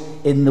voice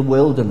in the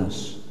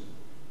wilderness,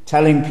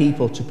 telling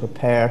people to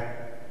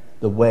prepare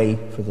the way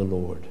for the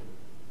Lord.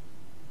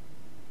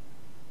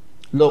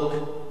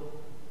 Look,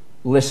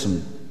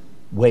 listen,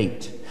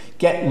 wait,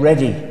 get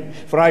ready,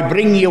 for I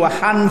bring you a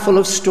handful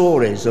of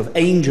stories of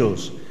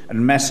angels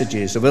and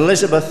messages, of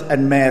Elizabeth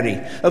and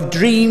Mary, of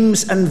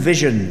dreams and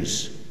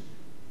visions.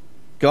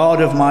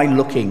 God of my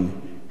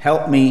looking,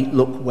 help me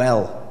look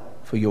well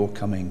for your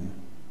coming.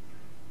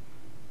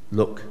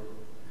 Look,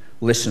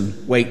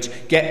 listen,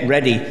 wait, get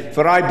ready,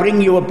 for I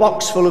bring you a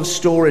box full of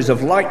stories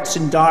of lights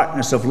and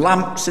darkness, of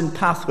lamps and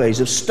pathways,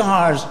 of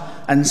stars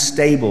and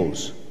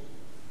stables.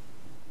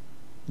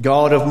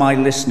 God of my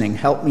listening,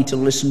 help me to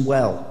listen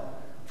well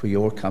for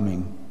your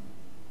coming.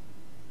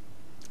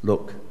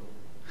 Look,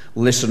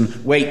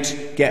 listen,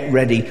 wait, get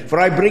ready, for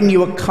I bring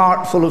you a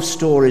cart full of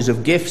stories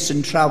of gifts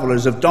and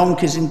travellers, of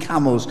donkeys and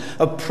camels,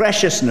 of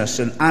preciousness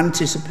and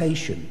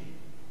anticipation.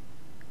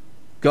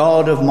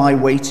 God of my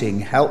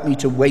waiting, help me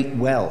to wait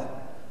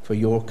well for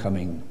your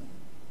coming.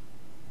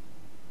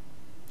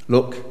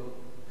 Look,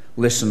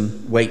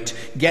 listen, wait,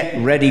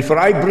 get ready, for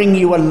I bring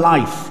you a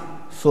life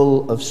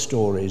full of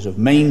stories, of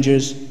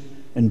mangers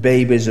and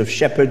babies, of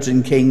shepherds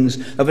and kings,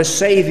 of a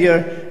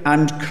Saviour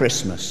and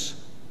Christmas.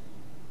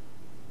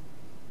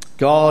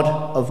 God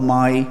of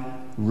my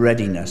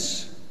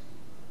readiness,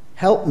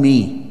 help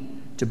me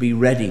to be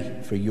ready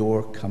for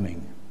your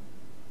coming.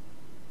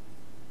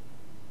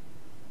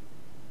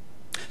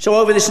 So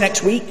over this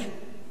next week,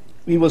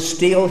 we will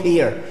still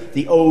hear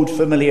the old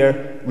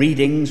familiar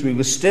readings. We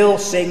will still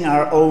sing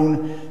our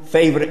own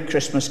favourite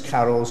Christmas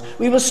carols.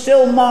 We will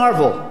still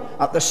marvel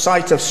at the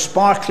sight of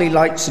sparkly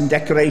lights and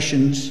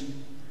decorations.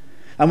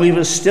 And we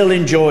will still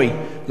enjoy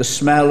the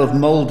smell of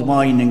mulled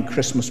wine and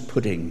Christmas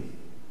pudding.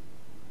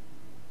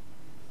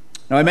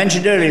 Now, I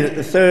mentioned earlier that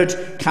the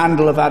third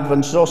candle of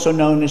Advent is also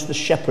known as the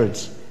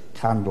shepherd's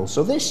candle.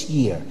 So this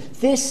year,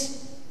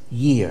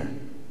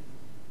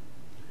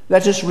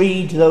 let us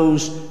read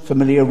those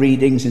familiar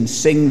readings and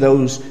sing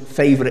those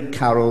favourite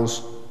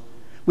carols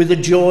with the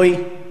joy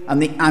and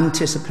the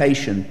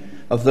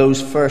anticipation of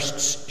those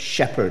first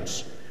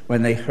shepherds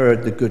when they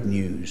heard the good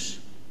news.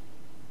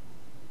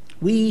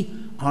 We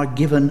are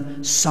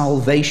given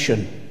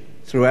salvation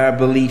through our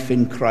belief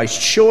in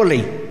Christ.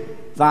 Surely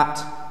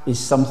that is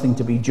something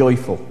to be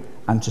joyful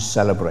and to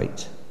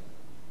celebrate.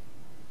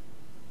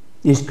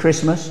 Is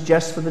Christmas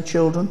just for the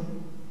children?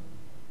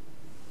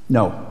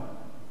 No.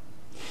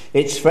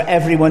 It's for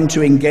everyone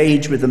to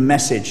engage with the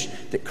message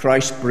that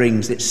Christ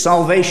brings. It's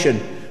salvation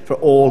for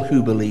all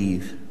who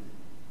believe.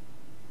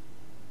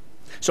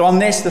 So on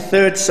this, the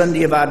third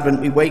Sunday of Advent,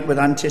 we wait with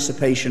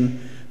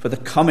anticipation for the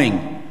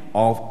coming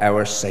of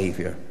our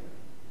Saviour.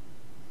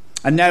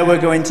 And now we're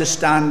going to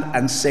stand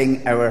and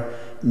sing our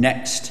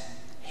next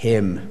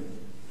hymn.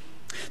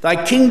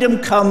 Thy kingdom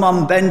come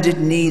on bended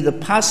knee, the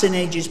passing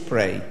ages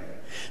pray,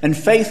 and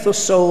faithful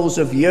souls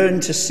have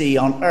yearned to see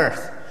on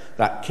earth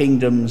that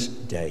kingdom's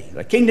day.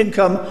 Thy kingdom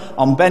come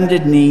on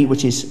bended knee,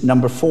 which is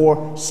number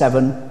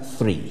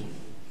 473.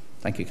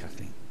 Thank you,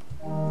 Kathleen.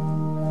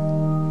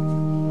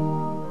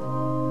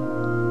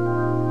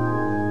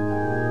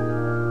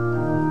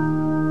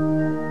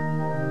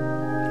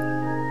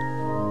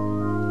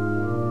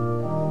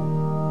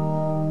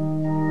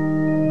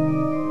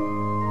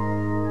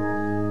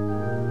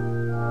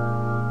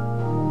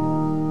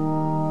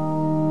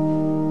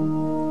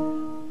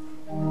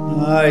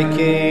 Thy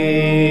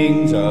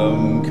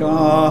kingdom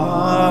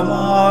come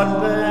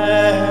on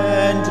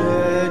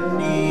bended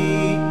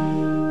knee,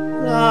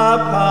 the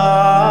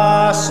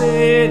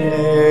passing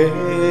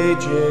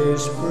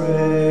ages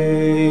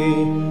pray,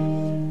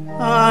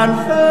 and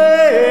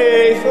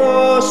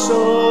faithful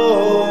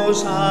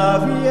souls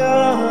have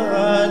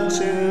yearned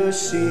to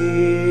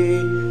see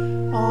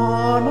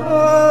on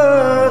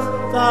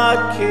earth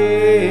that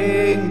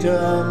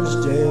kingdom's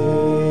day.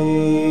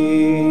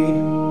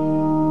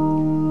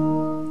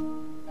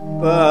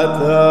 But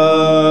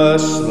the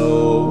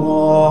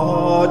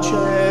slow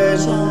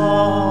watches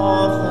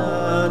of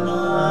the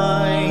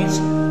night,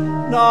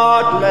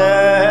 not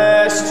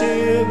less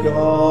to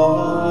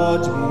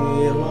God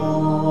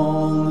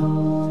belong,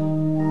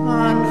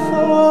 and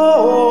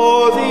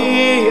for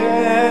the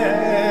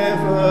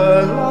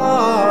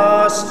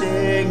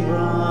everlasting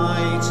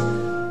light,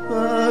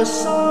 the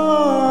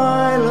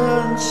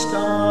silent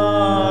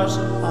stars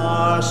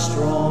are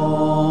strong.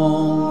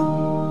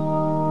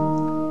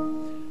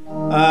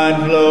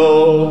 And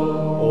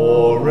lo,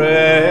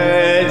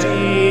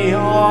 already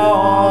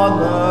on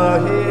the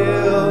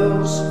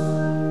hills,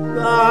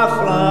 the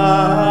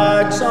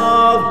flags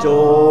of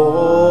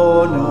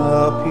dawn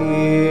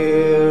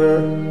appear.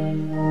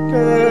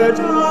 Gird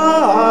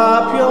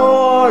up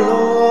your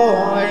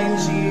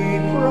loins, ye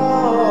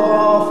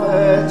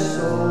prophet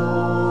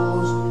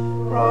souls,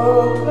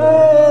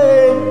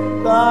 proclaim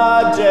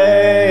the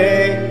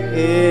day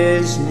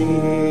is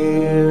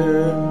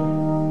near.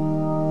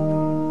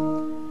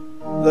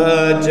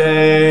 The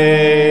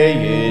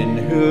day in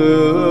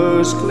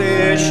whose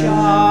clear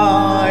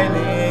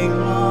shining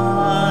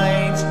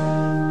light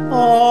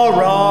all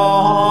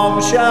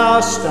wrong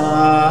shall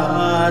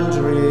stand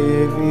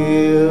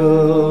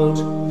revealed,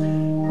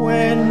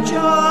 when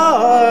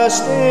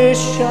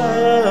justice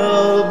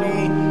shall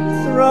be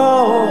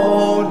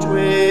throned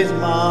with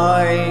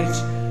might,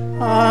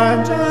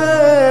 and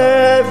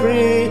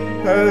every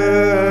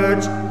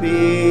hurt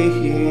be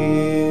healed.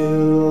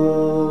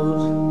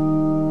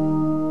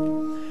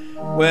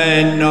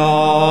 When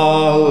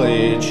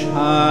knowledge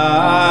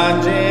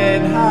hand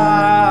in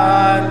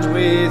hand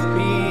with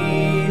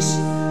peace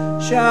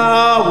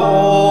shall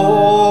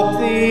walk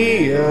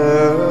the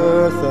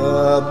earth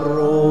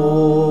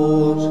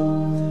abroad,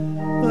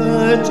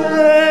 the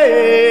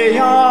day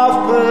of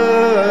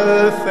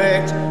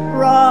perfect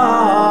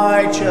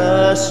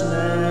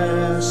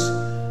righteousness,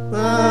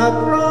 the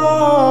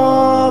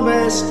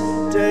promised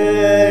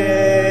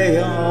day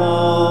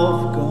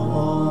of God.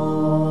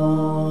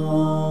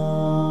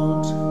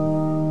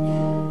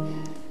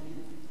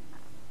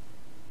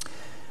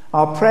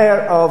 Our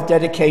prayer of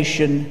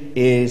dedication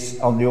is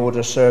on the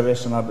order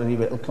service, and I believe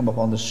it will come up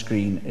on the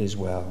screen as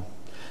well.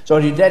 So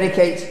as we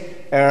dedicate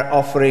our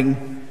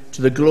offering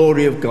to the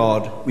glory of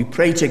God, we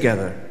pray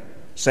together,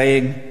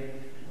 saying,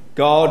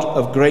 God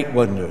of great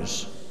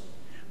wonders,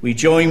 we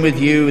join with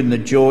you in the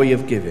joy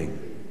of giving.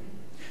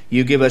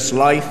 You give us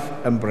life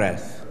and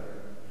breath.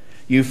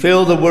 You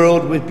fill the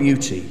world with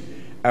beauty,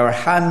 our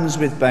hands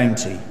with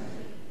bounty,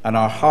 and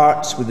our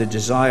hearts with a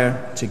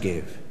desire to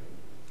give.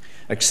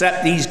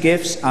 Accept these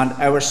gifts and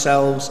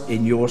ourselves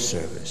in your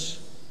service.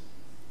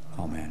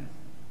 Amen.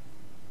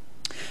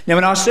 Now,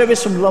 in our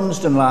service from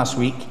Lumsden last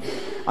week,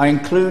 I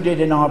included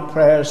in our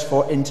prayers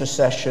for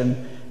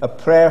intercession a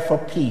prayer for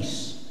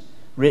peace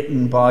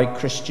written by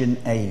Christian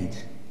Aid.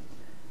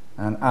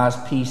 And as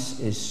peace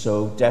is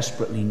so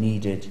desperately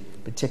needed,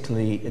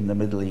 particularly in the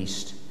Middle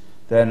East,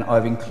 then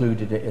I've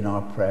included it in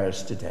our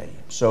prayers today.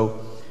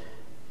 So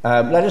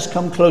let us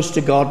come close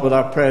to God with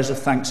our prayers of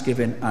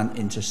thanksgiving and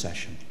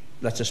intercession.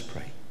 Let us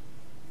pray.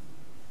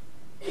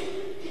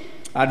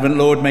 Advent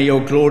Lord, may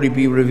your glory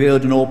be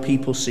revealed and all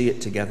people see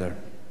it together.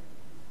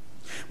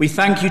 We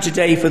thank you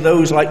today for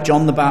those like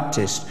John the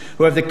Baptist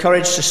who have the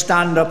courage to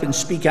stand up and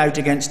speak out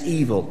against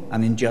evil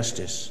and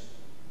injustice.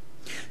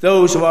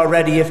 Those who are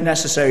ready, if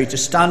necessary, to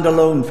stand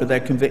alone for their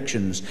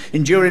convictions,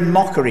 enduring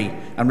mockery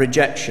and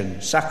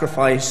rejection,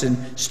 sacrificing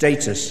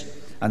status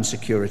and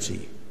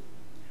security,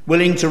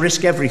 willing to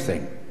risk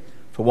everything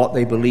for what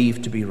they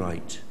believe to be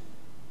right.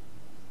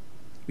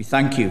 We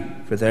thank you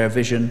for their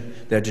vision,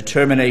 their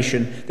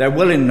determination, their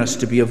willingness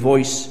to be a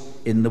voice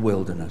in the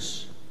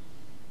wilderness.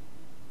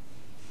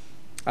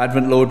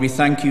 Advent Lord, we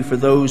thank you for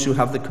those who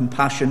have the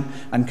compassion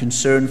and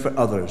concern for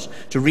others,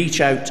 to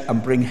reach out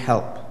and bring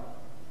help,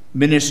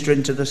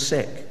 ministering to the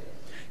sick,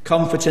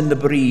 comforting the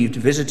bereaved,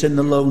 visiting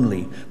the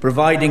lonely,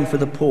 providing for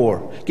the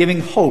poor, giving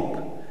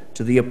hope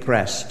to the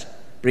oppressed,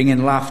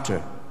 bringing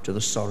laughter to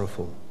the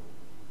sorrowful.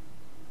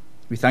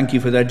 We thank you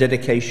for their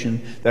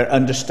dedication, their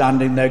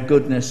understanding, their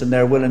goodness, and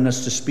their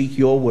willingness to speak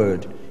your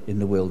word in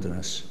the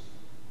wilderness.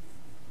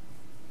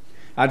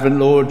 Advent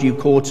Lord, you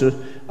call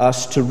to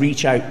us to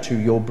reach out to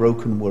your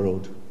broken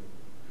world,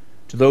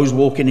 to those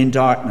walking in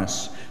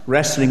darkness,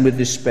 wrestling with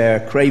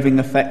despair, craving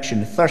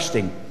affection,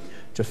 thirsting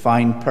to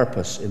find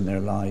purpose in their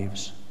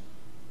lives.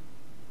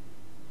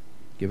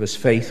 Give us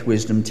faith,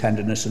 wisdom,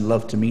 tenderness, and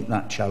love to meet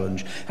that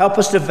challenge. Help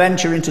us to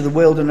venture into the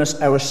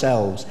wilderness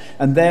ourselves,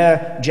 and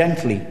there,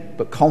 gently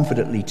but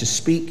confidently, to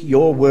speak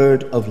your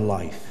word of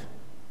life.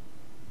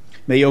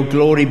 May your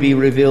glory be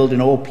revealed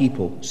and all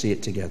people see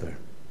it together.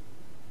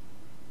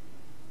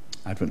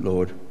 Advent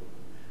Lord,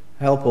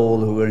 help all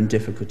who are in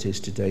difficulties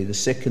today, the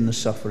sick and the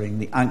suffering,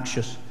 the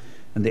anxious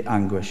and the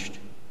anguished,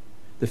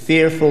 the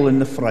fearful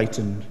and the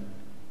frightened,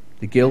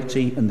 the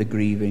guilty and the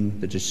grieving,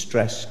 the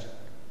distressed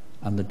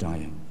and the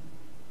dying.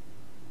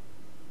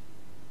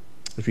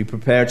 As we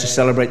prepare to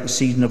celebrate the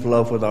season of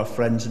love with our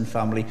friends and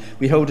family,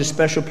 we hold a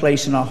special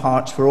place in our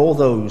hearts for all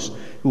those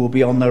who will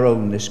be on their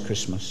own this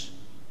Christmas.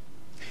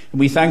 And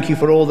we thank you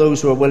for all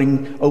those who are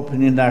willing,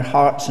 opening their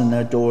hearts and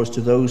their doors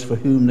to those for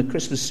whom the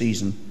Christmas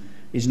season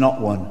is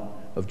not one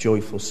of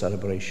joyful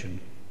celebration.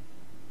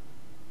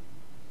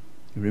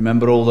 We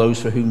remember all those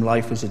for whom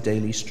life is a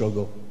daily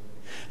struggle.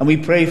 And we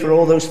pray for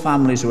all those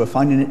families who are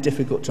finding it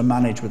difficult to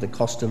manage with the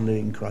cost of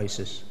living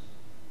crisis.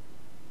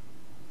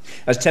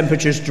 As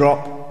temperatures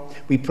drop,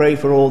 we pray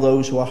for all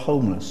those who are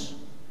homeless,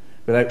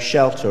 without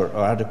shelter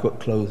or adequate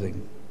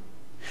clothing.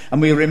 And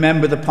we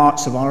remember the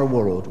parts of our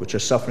world which are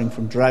suffering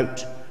from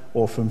drought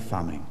or from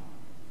famine.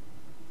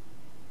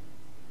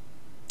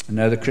 And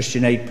now the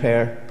Christian Aid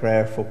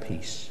prayer for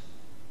peace.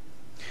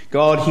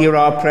 God, hear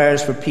our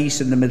prayers for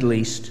peace in the Middle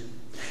East.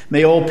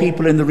 May all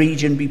people in the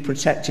region be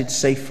protected,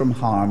 safe from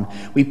harm.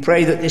 We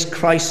pray that this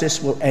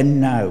crisis will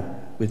end now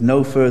with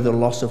no further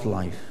loss of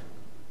life.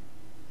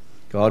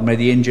 God, may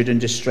the injured and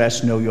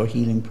distressed know your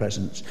healing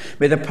presence.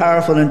 May the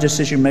powerful and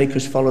decision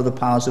makers follow the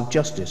paths of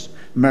justice,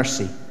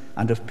 mercy,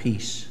 and of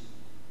peace.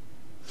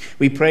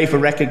 We pray for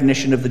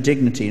recognition of the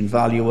dignity and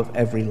value of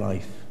every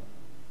life.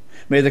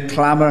 May the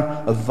clamour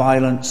of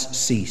violence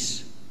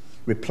cease,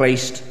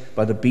 replaced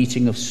by the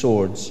beating of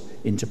swords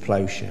into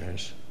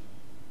ploughshares.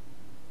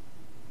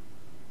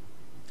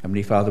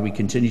 Heavenly Father, we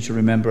continue to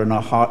remember in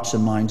our hearts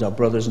and minds our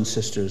brothers and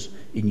sisters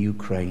in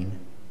Ukraine.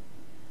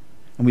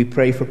 And we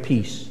pray for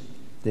peace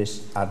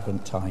this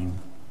Advent time.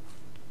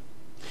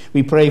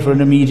 We pray for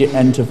an immediate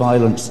end to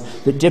violence,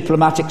 that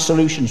diplomatic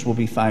solutions will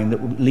be found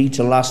that will lead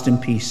to lasting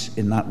peace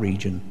in that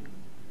region.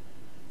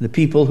 The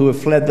people who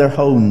have fled their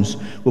homes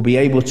will be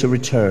able to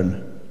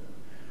return,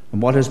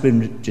 and what has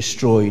been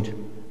destroyed,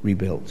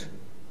 rebuilt.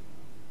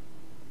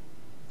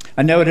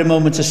 And now, at a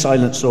moment of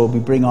silence, Lord, we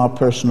bring our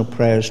personal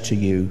prayers to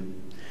you.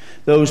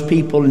 Those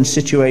people in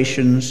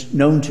situations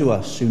known to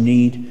us who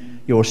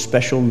need your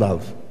special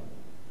love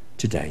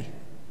today.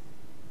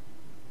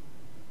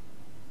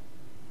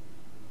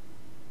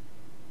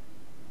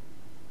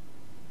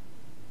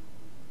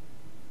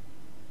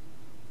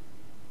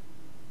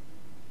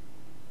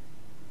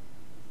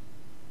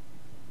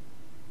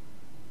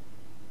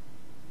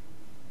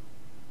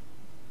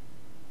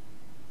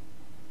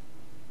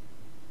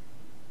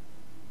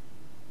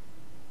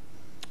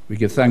 We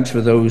give thanks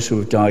for those who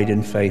have died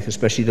in faith,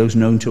 especially those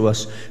known to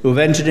us, who have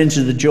entered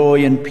into the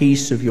joy and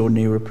peace of your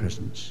nearer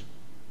presence.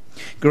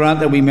 Grant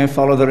that we may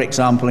follow their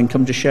example and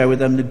come to share with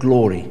them the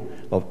glory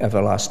of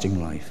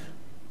everlasting life.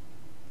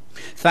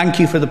 Thank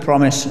you for the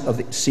promise of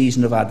the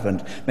season of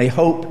Advent. May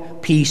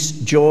hope, peace,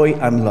 joy,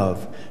 and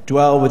love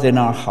dwell within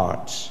our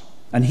hearts.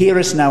 And hear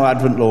us now,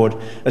 Advent Lord,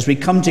 as we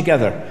come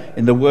together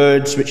in the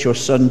words which your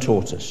Son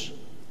taught us.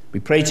 We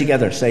pray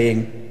together,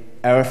 saying,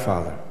 Our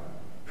Father,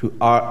 who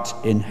art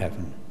in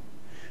heaven,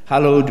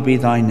 hallowed be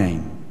thy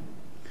name.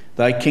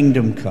 Thy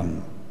kingdom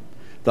come,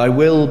 thy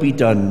will be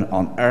done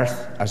on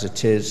earth as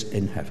it is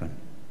in heaven.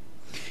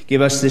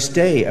 Give us this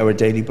day our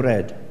daily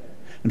bread,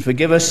 and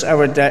forgive us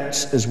our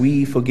debts as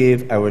we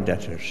forgive our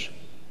debtors.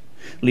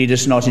 Lead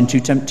us not into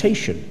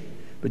temptation,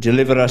 but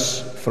deliver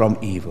us from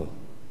evil.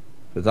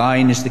 For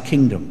thine is the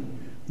kingdom,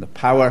 and the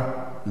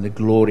power, and the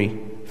glory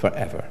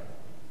forever.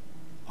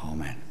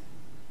 Amen.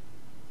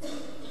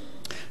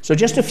 So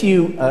just a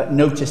few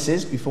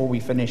notices before we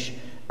finish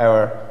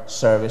our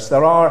service.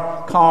 There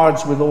are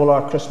cards with all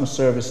our Christmas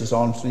services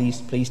on.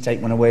 Please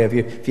take one away of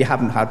you if you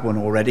haven't had one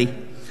already.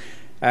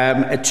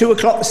 At 2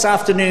 o'clock this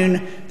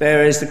afternoon,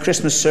 there is the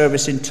Christmas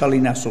service in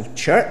Thessalonians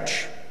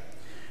Church.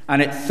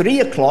 And at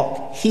 3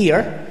 o'clock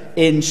here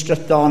in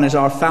Strathdon is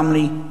our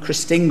family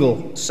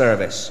Christingle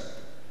service.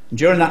 And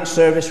during that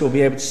service, we'll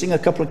be able to sing a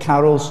couple of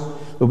carols.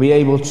 We'll be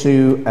able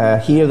to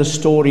hear the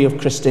story of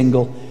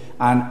Christingle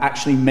and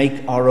actually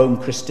make our own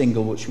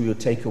Christingle, which we will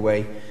take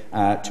away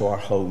to our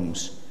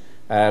homes.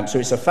 So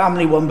it's a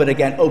family one, but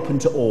again, open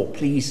to all.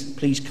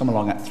 Please come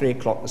along at 3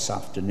 o'clock this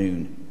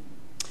afternoon.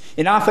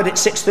 In Alford at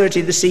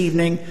 6:30 this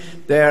evening,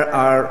 there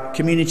are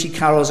community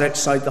carols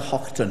outside the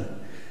Hochton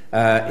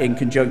in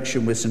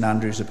conjunction with St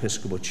Andrew's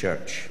Episcopal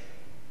Church.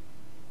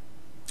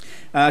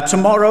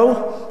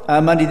 Tomorrow,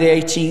 Monday the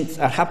 18th,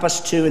 at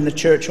 2:30 in the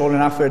church hall in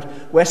Alford,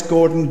 West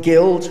Gordon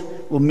Guild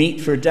will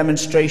meet for a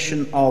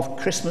demonstration of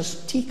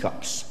Christmas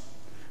teacups,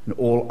 and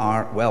all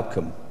are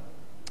welcome.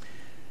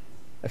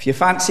 If you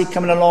fancy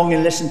coming along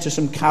and listen to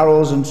some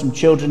carols and some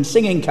children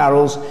singing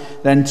carols,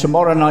 then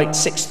tomorrow night,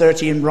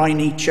 6:30 in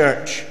Rhynie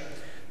Church,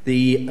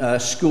 the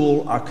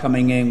school are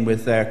coming in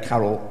with their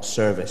carol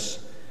service.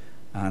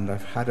 And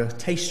I've had a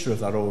taster of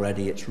that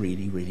already. It's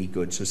really, really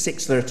good. So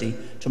 6:30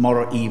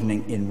 tomorrow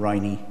evening in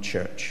Rhynie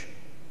Church.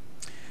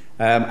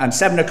 And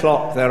 7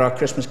 o'clock, there are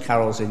Christmas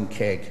carols in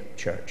Keg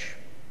Church.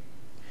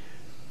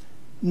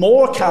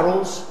 More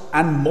carols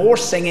and more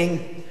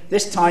singing,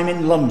 this time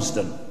in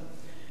Lumsden.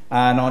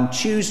 And on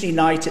Tuesday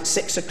night at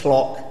 6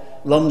 o'clock,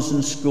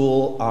 Lumsden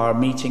School are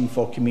meeting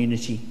for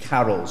community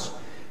carols.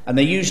 And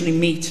they usually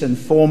meet and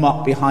form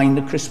up behind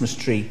the Christmas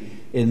tree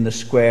in the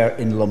square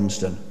in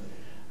Lumsden.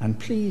 And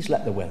please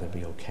let the weather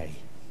be okay,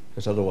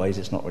 because otherwise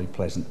it's not really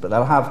pleasant. But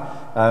they'll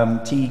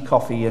have tea,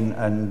 coffee,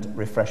 and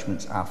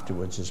refreshments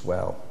afterwards as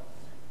well.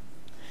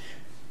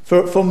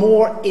 For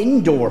more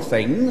indoor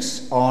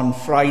things, on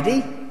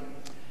Friday,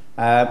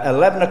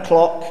 11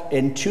 o'clock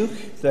in Tuch,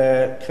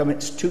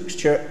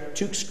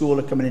 Tuch School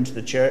are coming into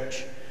the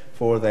church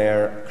for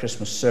their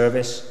Christmas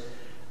service.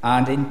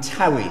 And in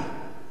Towie,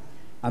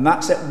 and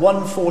that's at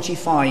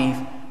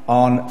 1:45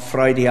 on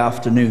Friday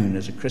afternoon.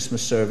 There's a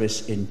Christmas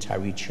service in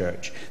Towie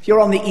Church. If you're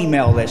on the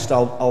email list,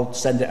 I'll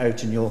send it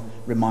out and you'll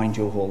remind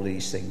you of all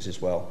these things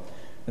as well.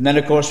 And then,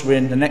 of course, we're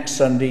in the next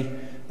Sunday,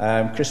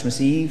 Christmas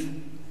Eve.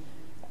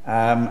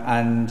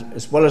 And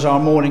as well as our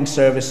morning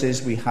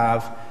services, we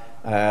have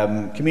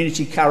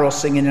community carol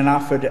singing in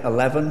Alford at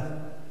 11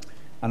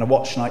 and a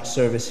watch night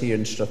service here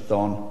in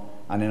Strathdon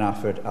and in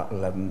Alford at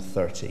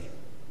 11:30.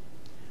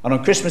 And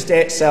on Christmas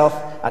Day itself,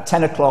 at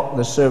 10 o'clock,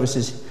 the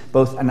services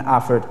both in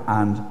Alford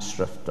and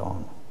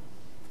Strathdon.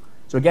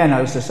 So again,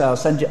 as I say, I'll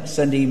send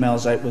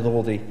emails out with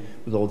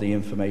all the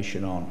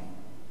information on.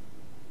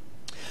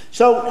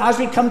 So as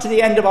we come to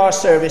the end of our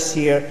service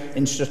here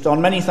in Strathdon,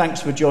 many thanks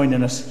for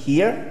joining us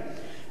here.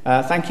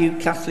 Thank you,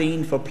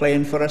 Kathleen, for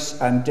playing for us,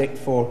 and Dick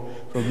for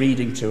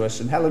reading to us,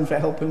 and Helen for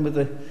helping with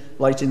the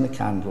lighting the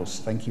candles.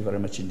 Thank you very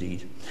much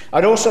indeed.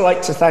 I'd also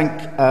like to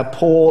thank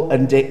Paul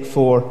and Dick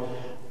for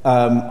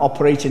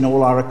operating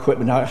all our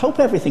equipment. I hope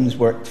everything's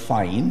worked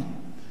fine.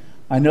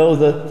 I know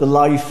the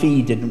live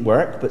feed didn't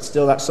work, but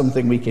still that's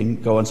something we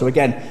can go on. So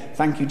again,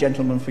 thank you,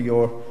 gentlemen, for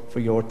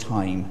your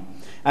time.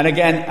 And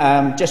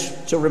again,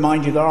 just to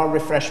remind you, there are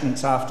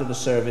refreshments after the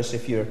service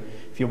if you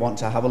want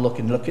to have a look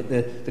at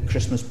the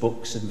Christmas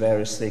books and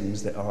various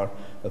things that are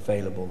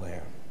available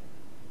there.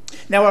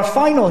 Now, our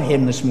final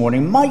hymn this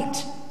morning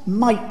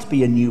might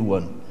be a new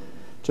one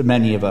to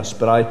many of us,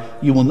 but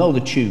you will know the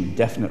tune,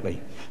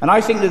 definitely. And I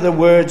think that the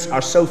words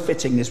are so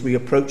fitting as we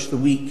approach the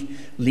week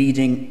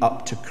leading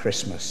up to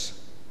Christmas.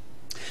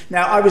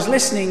 Now, I was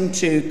listening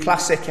to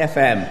Classic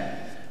FM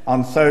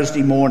on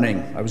Thursday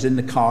morning. I was in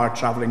the car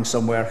travelling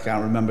somewhere, I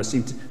can't remember. I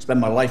seem to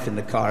spend my life in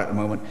the car at the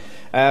moment.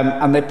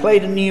 And they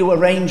played a new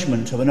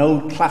arrangement of an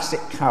old classic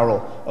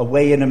carol,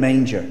 Away in a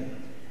Manger.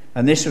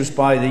 And this was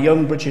by the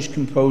young British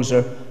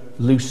composer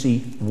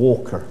Lucy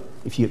Walker.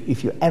 If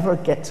you ever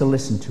get to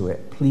listen to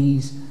it,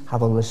 please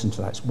have a listen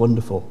to that. It's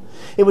wonderful.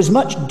 It was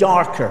much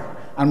darker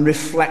and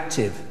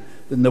reflective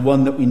than the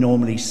one that we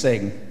normally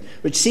sing,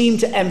 which seemed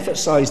to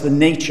emphasize the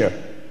nature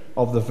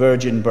of the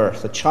virgin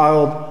birth, a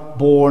child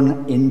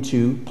born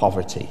into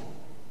poverty.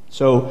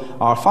 So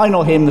our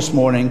final hymn this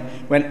morning,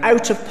 When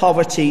Out of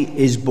Poverty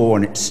is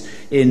Born. It's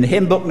in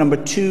hymn book number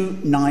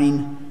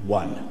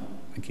 291.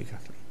 Thank you,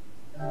 Kathleen.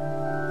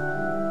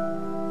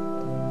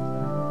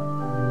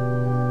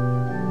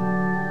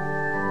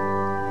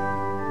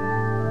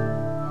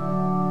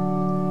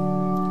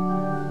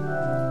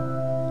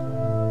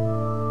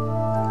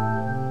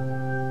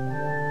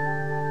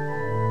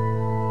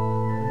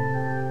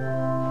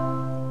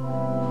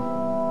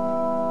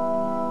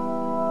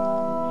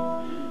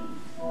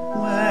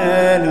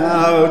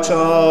 Out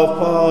of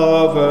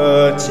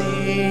poverty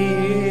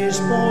is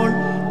born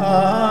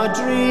a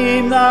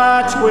dream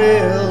that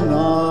will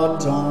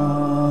not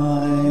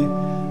die.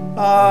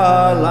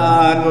 A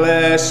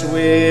landless,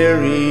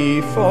 weary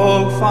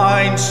folk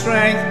find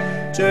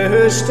strength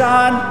to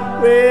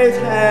stand with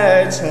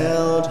heads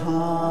held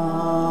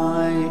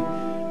high.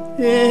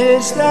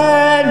 It's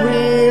then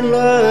we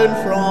learn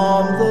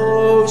from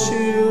those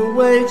who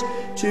wait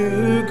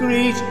to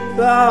greet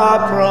the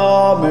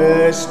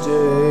promised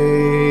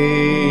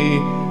day.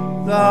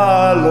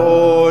 The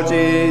Lord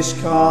is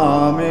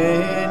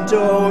coming,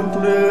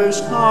 don't lose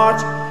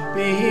heart,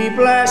 be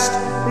blessed,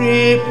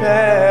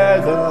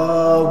 prepare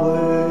the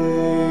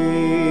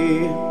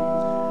way.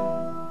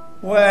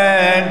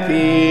 When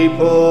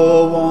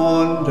people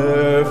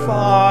wander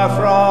far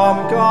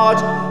from God,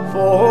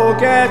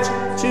 forget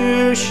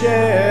to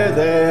share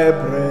their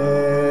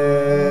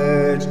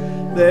bread,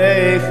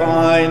 they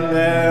find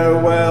their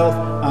wealth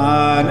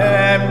an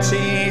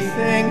empty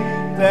thing,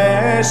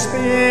 their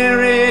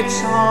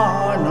spirits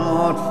are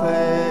not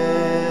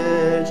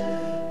fed.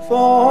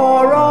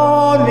 For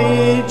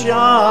only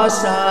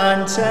just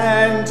and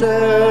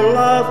tender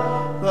love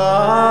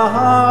the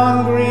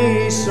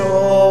hungry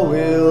soul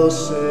will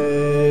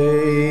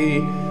say.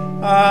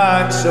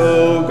 And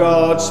so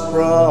God's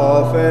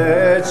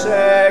prophets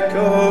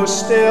echo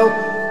still,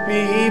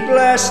 be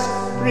blessed,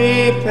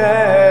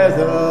 prepare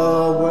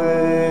the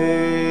way.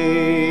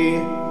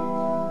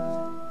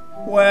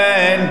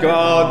 When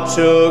God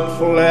took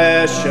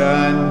flesh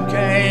and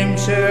came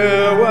to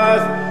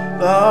earth,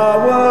 the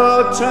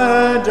world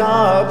turned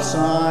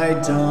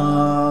upside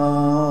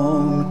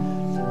down.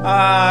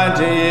 And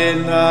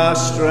in the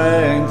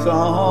strength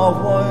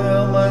of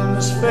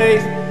woman's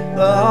faith,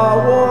 the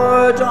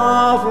word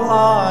of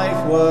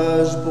life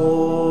was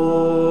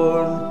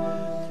born.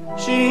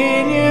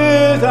 She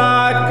knew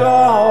that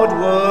God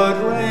would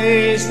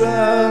raise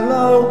the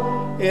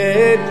low,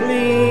 it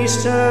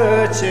pleased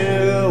her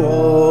to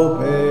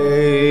obey.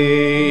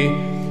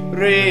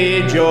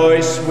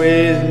 Rejoice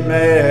with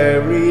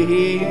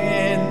Mary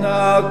in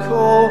the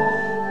call,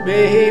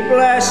 be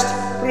blessed,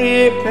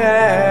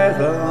 prepare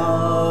the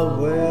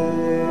way.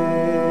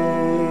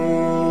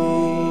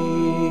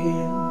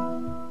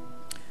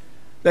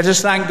 Let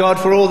us thank God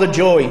for all the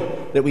joy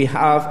that we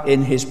have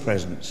in his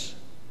presence.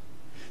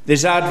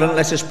 This Advent,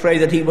 let us pray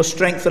that he will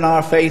strengthen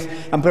our faith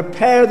and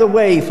prepare the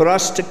way for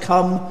us to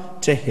come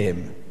to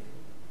him.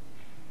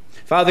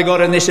 Father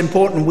God, in this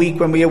important week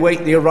when we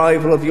await the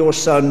arrival of your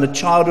Son, the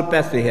child of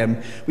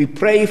Bethlehem, we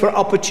pray for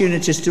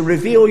opportunities to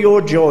reveal your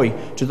joy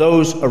to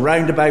those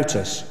around about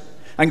us,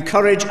 and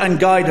courage and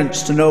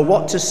guidance to know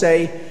what to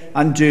say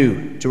and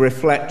do to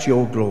reflect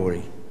your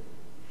glory.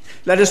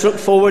 Let us look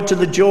forward to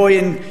the joy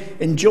and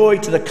enjoy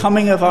to the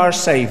coming of our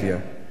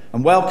Saviour,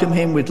 and welcome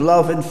him with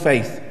love and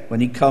faith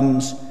when he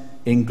comes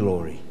in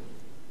glory.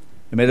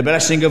 And may the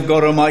blessing of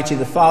God Almighty,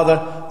 the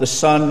Father, the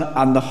Son,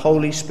 and the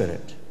Holy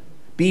Spirit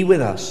be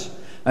with us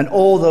and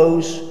all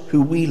those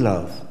who we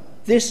love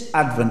this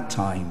Advent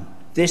time,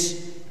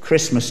 this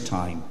Christmas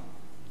time,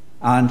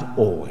 and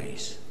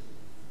always.